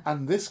 Yeah.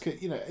 And this could,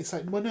 it's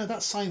like, well, no,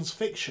 that's science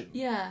fiction.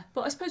 Yeah,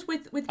 but I suppose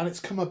with... And it's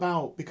come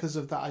about because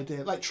of that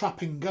idea, like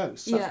trapping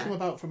ghosts. That's come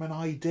about from an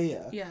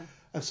idea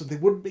of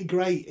something. Wouldn't it be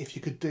great if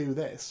you could do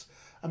this?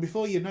 And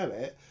before you know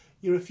it,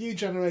 you're a few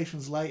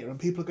generations later and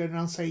people are going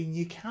around saying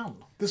you can.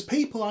 There's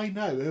people I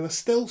know who are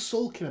still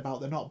sulking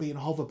about there not being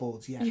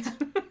hoverboards yet. Yeah.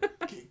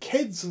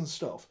 Kids and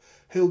stuff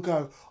who'll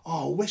go,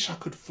 I wish I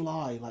could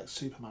fly like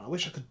Superman. I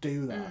wish I could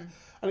do that.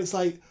 And it's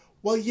like,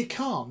 well, you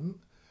can't.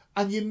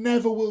 And you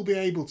never will be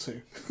able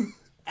to.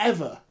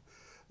 Ever.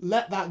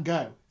 Let that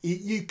go.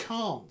 You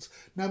can't.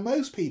 Now,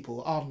 most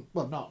people aren't...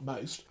 Well, not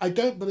most. I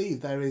don't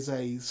believe there is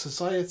a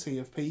society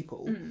of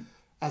people,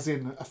 as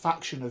in a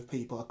faction of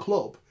people, a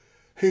club,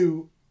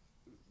 who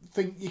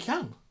think you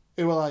can.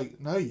 Who are like,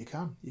 no, you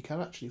can. You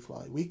can actually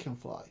fly. We can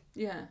fly.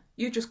 Yeah.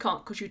 You just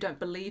can't because you don't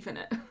believe in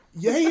it.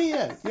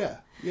 Yeah.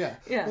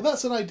 Well,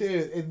 that's an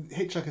idea in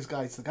Hitchhiker's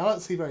Guide to the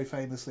Galaxy, very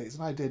famously. It's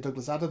an idea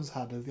Douglas Adams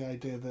had of the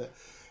idea that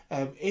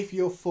if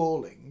you're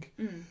falling,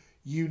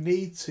 you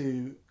need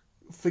to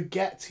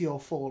forget you're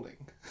falling.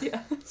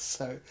 Yeah.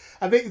 So,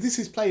 I think this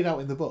is played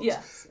out in the books.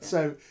 Yes. Yeah.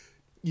 So,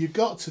 you've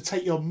got to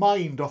take your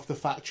mind off the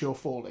fact you're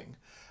falling.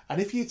 And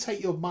if you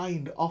take your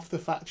mind off the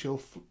fact you're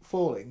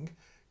falling,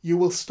 you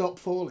will stop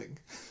falling.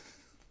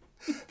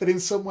 That in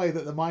some way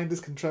that the mind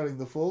is controlling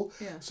the fall.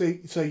 Yeah.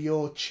 So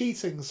you're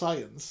cheating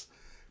science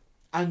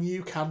and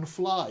you can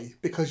fly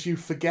because you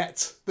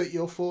forget that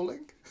you're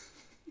falling.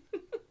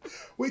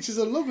 Which is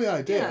a lovely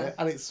idea,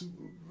 and it's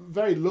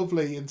very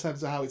lovely in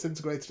terms of how it's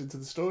integrated into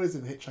the stories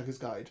in Hitchhiker's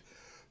Guide.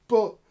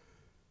 But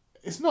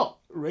it's not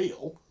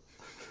real.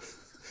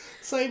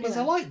 Same as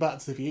I like Back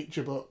to the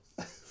Future, but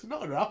it's not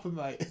going to happen,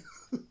 mate.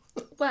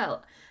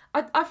 Well,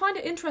 I find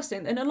it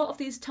interesting in a lot of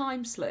these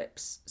time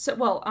slips. So,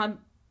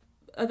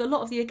 a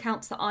lot of the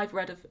accounts that I've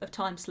read of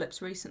time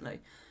slips recently,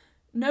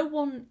 no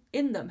one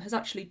in them has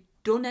actually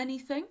done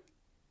anything.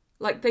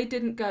 Like, they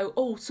didn't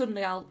go,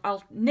 suddenly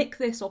I'll nick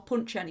this or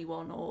punch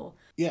anyone, or...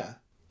 Yeah.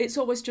 It's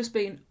always just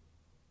been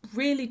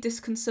really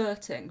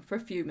disconcerting for a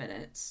few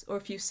minutes or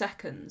a few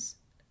seconds,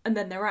 and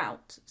then they're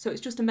out. So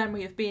it's just a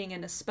memory of being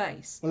in a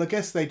space. Well, I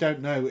guess they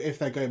don't know if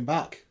they're going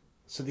back.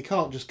 So they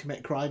can't just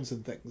commit crimes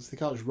and things. They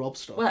can't just rob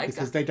stuff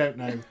because they don't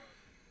know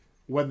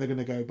when they're going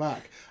to go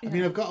back. Yeah. I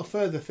mean, I've got a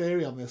further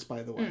theory on this,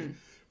 by the way,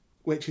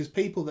 which is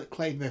people that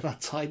claim they've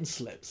had time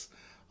slips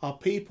are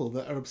people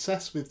that are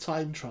obsessed with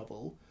time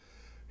travel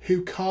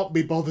who can't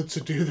be bothered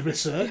to do the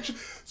research.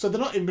 So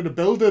they're not even going to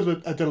build a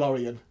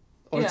DeLorean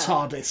or a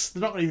TARDIS.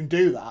 They're not going to even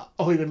do that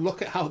or even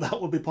look at how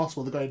that would be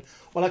possible. They're going,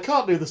 well, I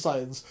can't do the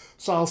science,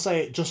 so I'll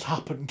say it just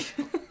happened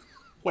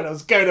when I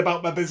was going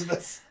about my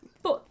business.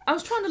 But I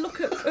was trying to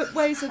look at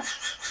ways of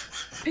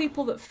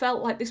people that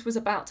felt like this was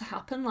about to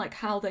happen, like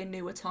how they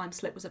knew a time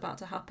slip was about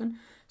to happen.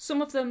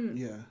 Some of them,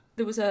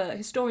 there was a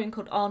historian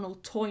called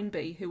Arnold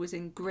Toynbee who was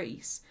in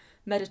Greece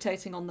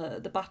meditating on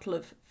the Battle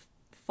of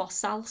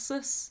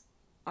Pharsalus.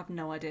 I've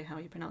no idea how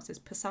you pronounce this,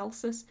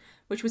 Pharsalus,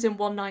 which was in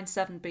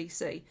 197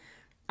 BC.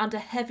 And a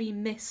heavy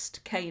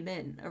mist came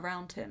in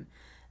around him.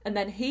 And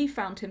then he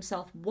found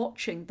himself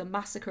watching the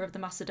massacre of the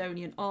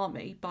Macedonian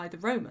army by the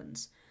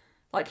Romans.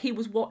 Like, he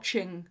was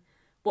watching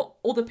what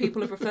other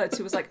people have referred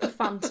to as like a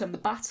phantom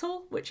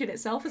battle, which in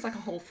itself is like a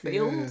whole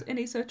field in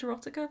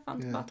esoterotica,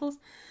 phantom battles.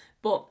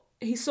 But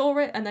he saw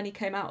it and then he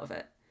came out of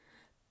it.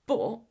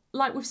 But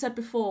like we've said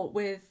before,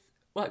 with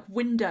like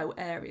window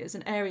areas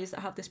and areas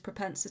that have this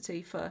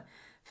propensity for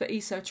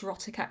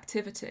esoteric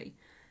activity,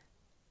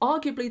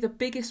 arguably the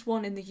biggest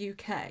one in the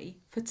UK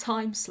for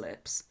time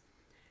slips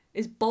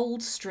is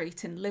Bold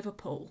Street in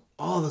Liverpool.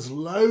 Oh, there's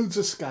loads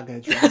of skag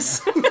edge right now.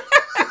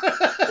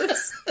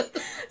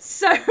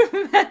 So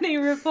many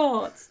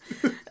reports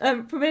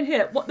from in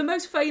here. What the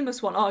most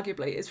famous one,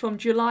 arguably, is from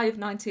July of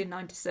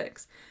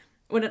 1996,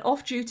 when an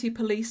off-duty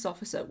police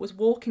officer was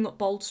walking up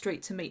Bold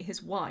Street to meet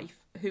his wife,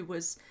 who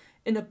was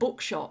in a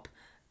bookshop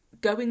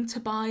going to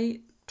buy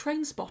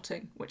Train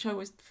Spotting, which I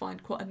always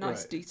find quite a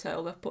nice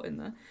detail they've put in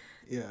there.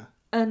 Yeah.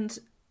 And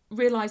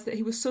realised that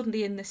he was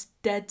suddenly in this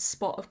dead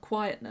spot of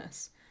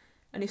quietness,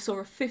 and he saw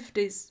a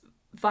 50s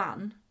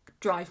van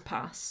drive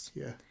past.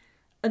 Yeah.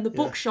 And the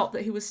bookshop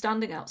that he was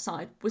standing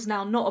outside was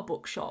now not a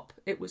bookshop.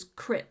 It was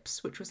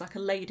Cripps, which was like a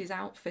ladies'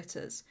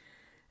 outfitters.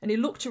 And he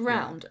looked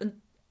around and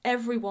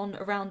everyone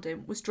around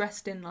him was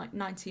dressed in like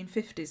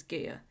 1950s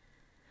gear.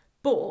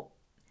 But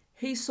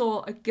he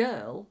saw a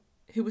girl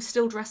who was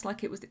still dressed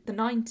like it was the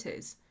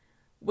 90s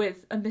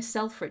with a Miss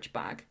Selfridge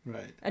bag.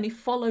 Right. And he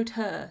followed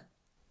her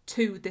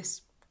to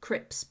this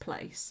Cripps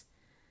place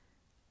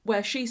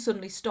where she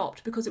suddenly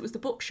stopped because it was the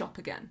bookshop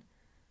again.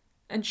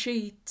 And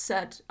she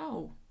said,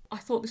 "Oh, I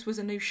thought this was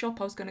a new shop.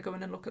 I was going to go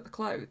in and look at the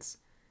clothes."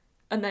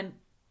 And then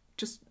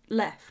just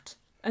left.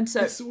 And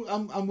so...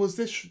 and was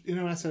this, you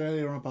know, I said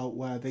earlier on about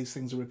where these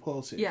things are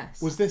reported?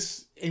 Yes. Was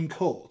this in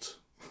court?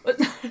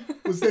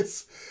 Was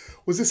this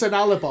an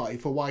alibi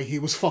for why he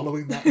was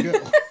following that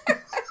girl?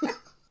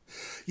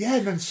 Yeah,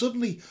 and then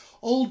suddenly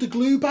all the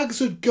glue bags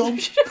had gone.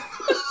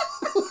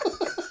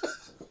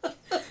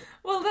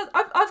 Well,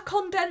 I've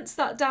condensed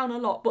that down a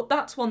lot, but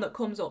that's one that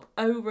comes up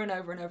over and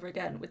over and over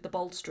again with the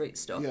Bold Street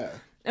stuff. Yeah.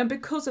 And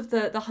because of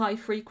the high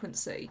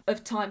frequency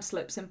of time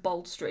slips in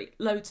Bold Street,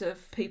 loads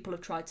of people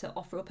have tried to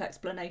offer up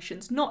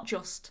explanations, not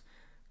just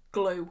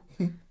glue,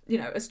 you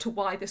know, as to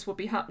why this would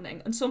be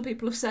happening. And some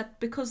people have said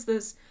because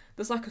there's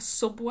like a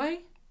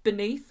subway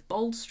beneath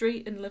Bold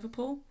Street in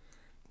Liverpool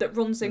that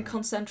runs in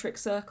concentric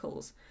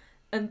circles,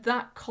 and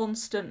that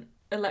constant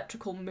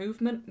electrical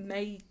movement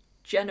may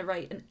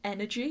generate an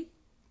energy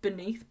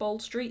beneath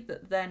Bold Street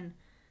that then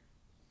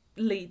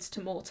leads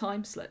to more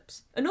time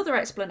slips. Another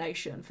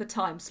explanation for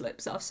time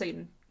slips that I've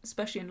seen,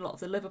 especially in a lot of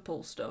the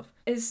Liverpool stuff,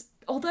 is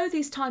although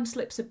these time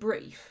slips are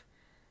brief,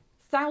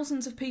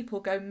 thousands of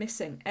people go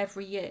missing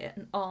every year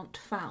and aren't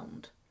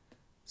found.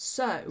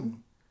 So,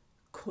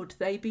 could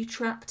they be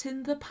trapped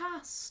in the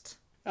past?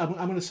 I'm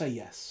going to say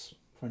yes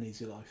for an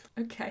easy life.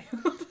 Okay.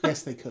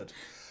 Yes, they could.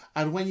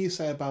 And when you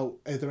say about,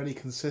 are there any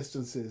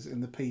consistencies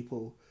in the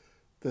people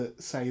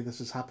that say this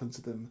has happened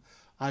to them,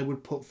 I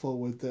would put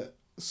forward that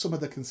some of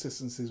the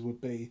consistencies would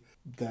be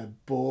they're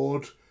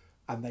bored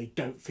and they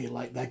don't feel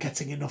like they're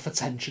getting enough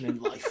attention in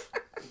life.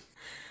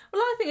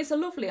 Well, I think it's a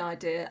lovely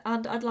idea,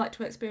 and I'd like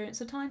to experience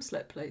a time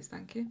slip, please,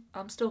 thank you.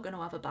 I'm still going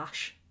to have a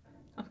bash.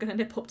 I'm going to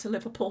nip up to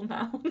Liverpool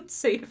now and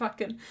see if I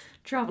can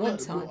travel in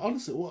time.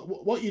 Honestly,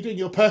 what you do in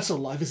your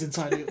personal life is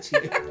entirely up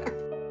to you.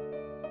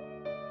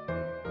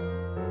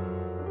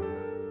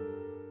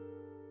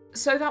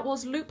 So that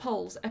was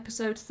Loopholes,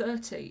 episode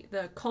 30,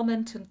 the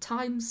comment and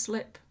time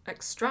slip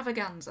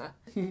extravaganza.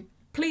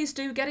 Please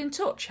do get in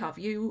touch. Have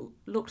you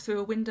looked through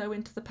a window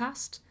into the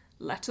past?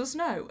 Let us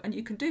know, and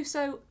you can do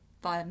so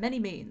via many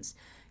means.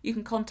 You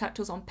can contact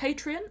us on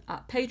Patreon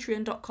at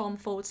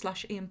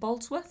patreon.com/Ian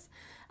Boldsworth,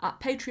 at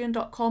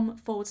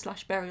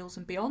patreon.com/Burials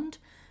and Beyond.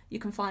 You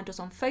can find us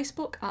on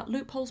Facebook at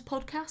Loopholes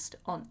Podcast,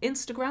 on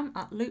Instagram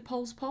at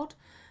Loopholes Pod,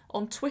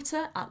 on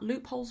Twitter at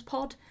Loopholes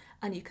Pod,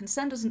 and you can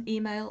send us an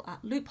email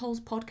at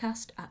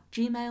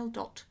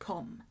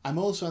loopholespodcast@gmail.com. I'm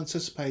also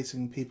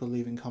anticipating people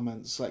leaving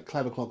comments, like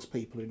Clever Clogs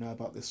people who know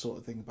about this sort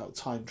of thing, about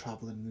time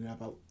travel and know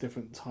about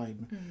different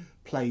time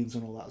planes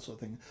and all that sort of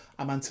thing.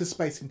 I'm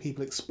anticipating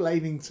people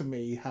explaining to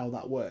me how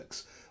that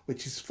works,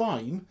 which is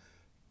fine.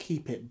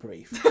 Keep it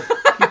brief.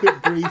 Keep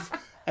it brief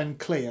and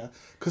clear,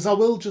 because I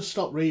will just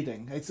stop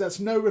reading. That's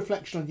no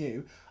reflection on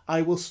you.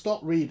 I will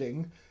stop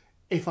reading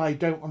if I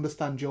don't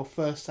understand your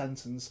first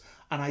sentence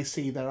and I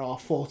see there are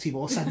 40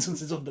 more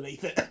sentences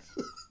underneath it.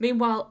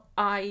 Meanwhile,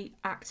 I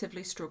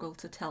actively struggle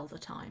to tell the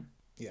time.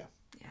 Yeah.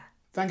 Yeah.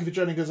 Thank you for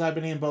joining us. I've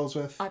been Ian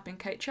Boldsworth. I've been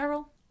Kate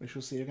Cherrill. We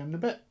shall see you again in a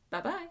bit.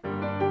 Bye-bye.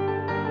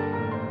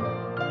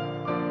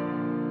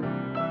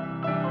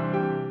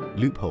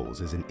 Loopholes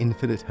is an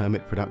Infinite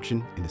Hermit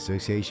production in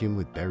association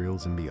with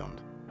Burials and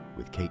Beyond,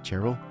 with Kate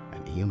Cherrill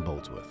and Ian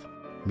Boldsworth.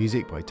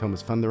 Music by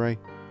Thomas Funderay,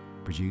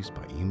 produced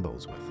by Ian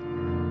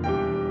Boldsworth.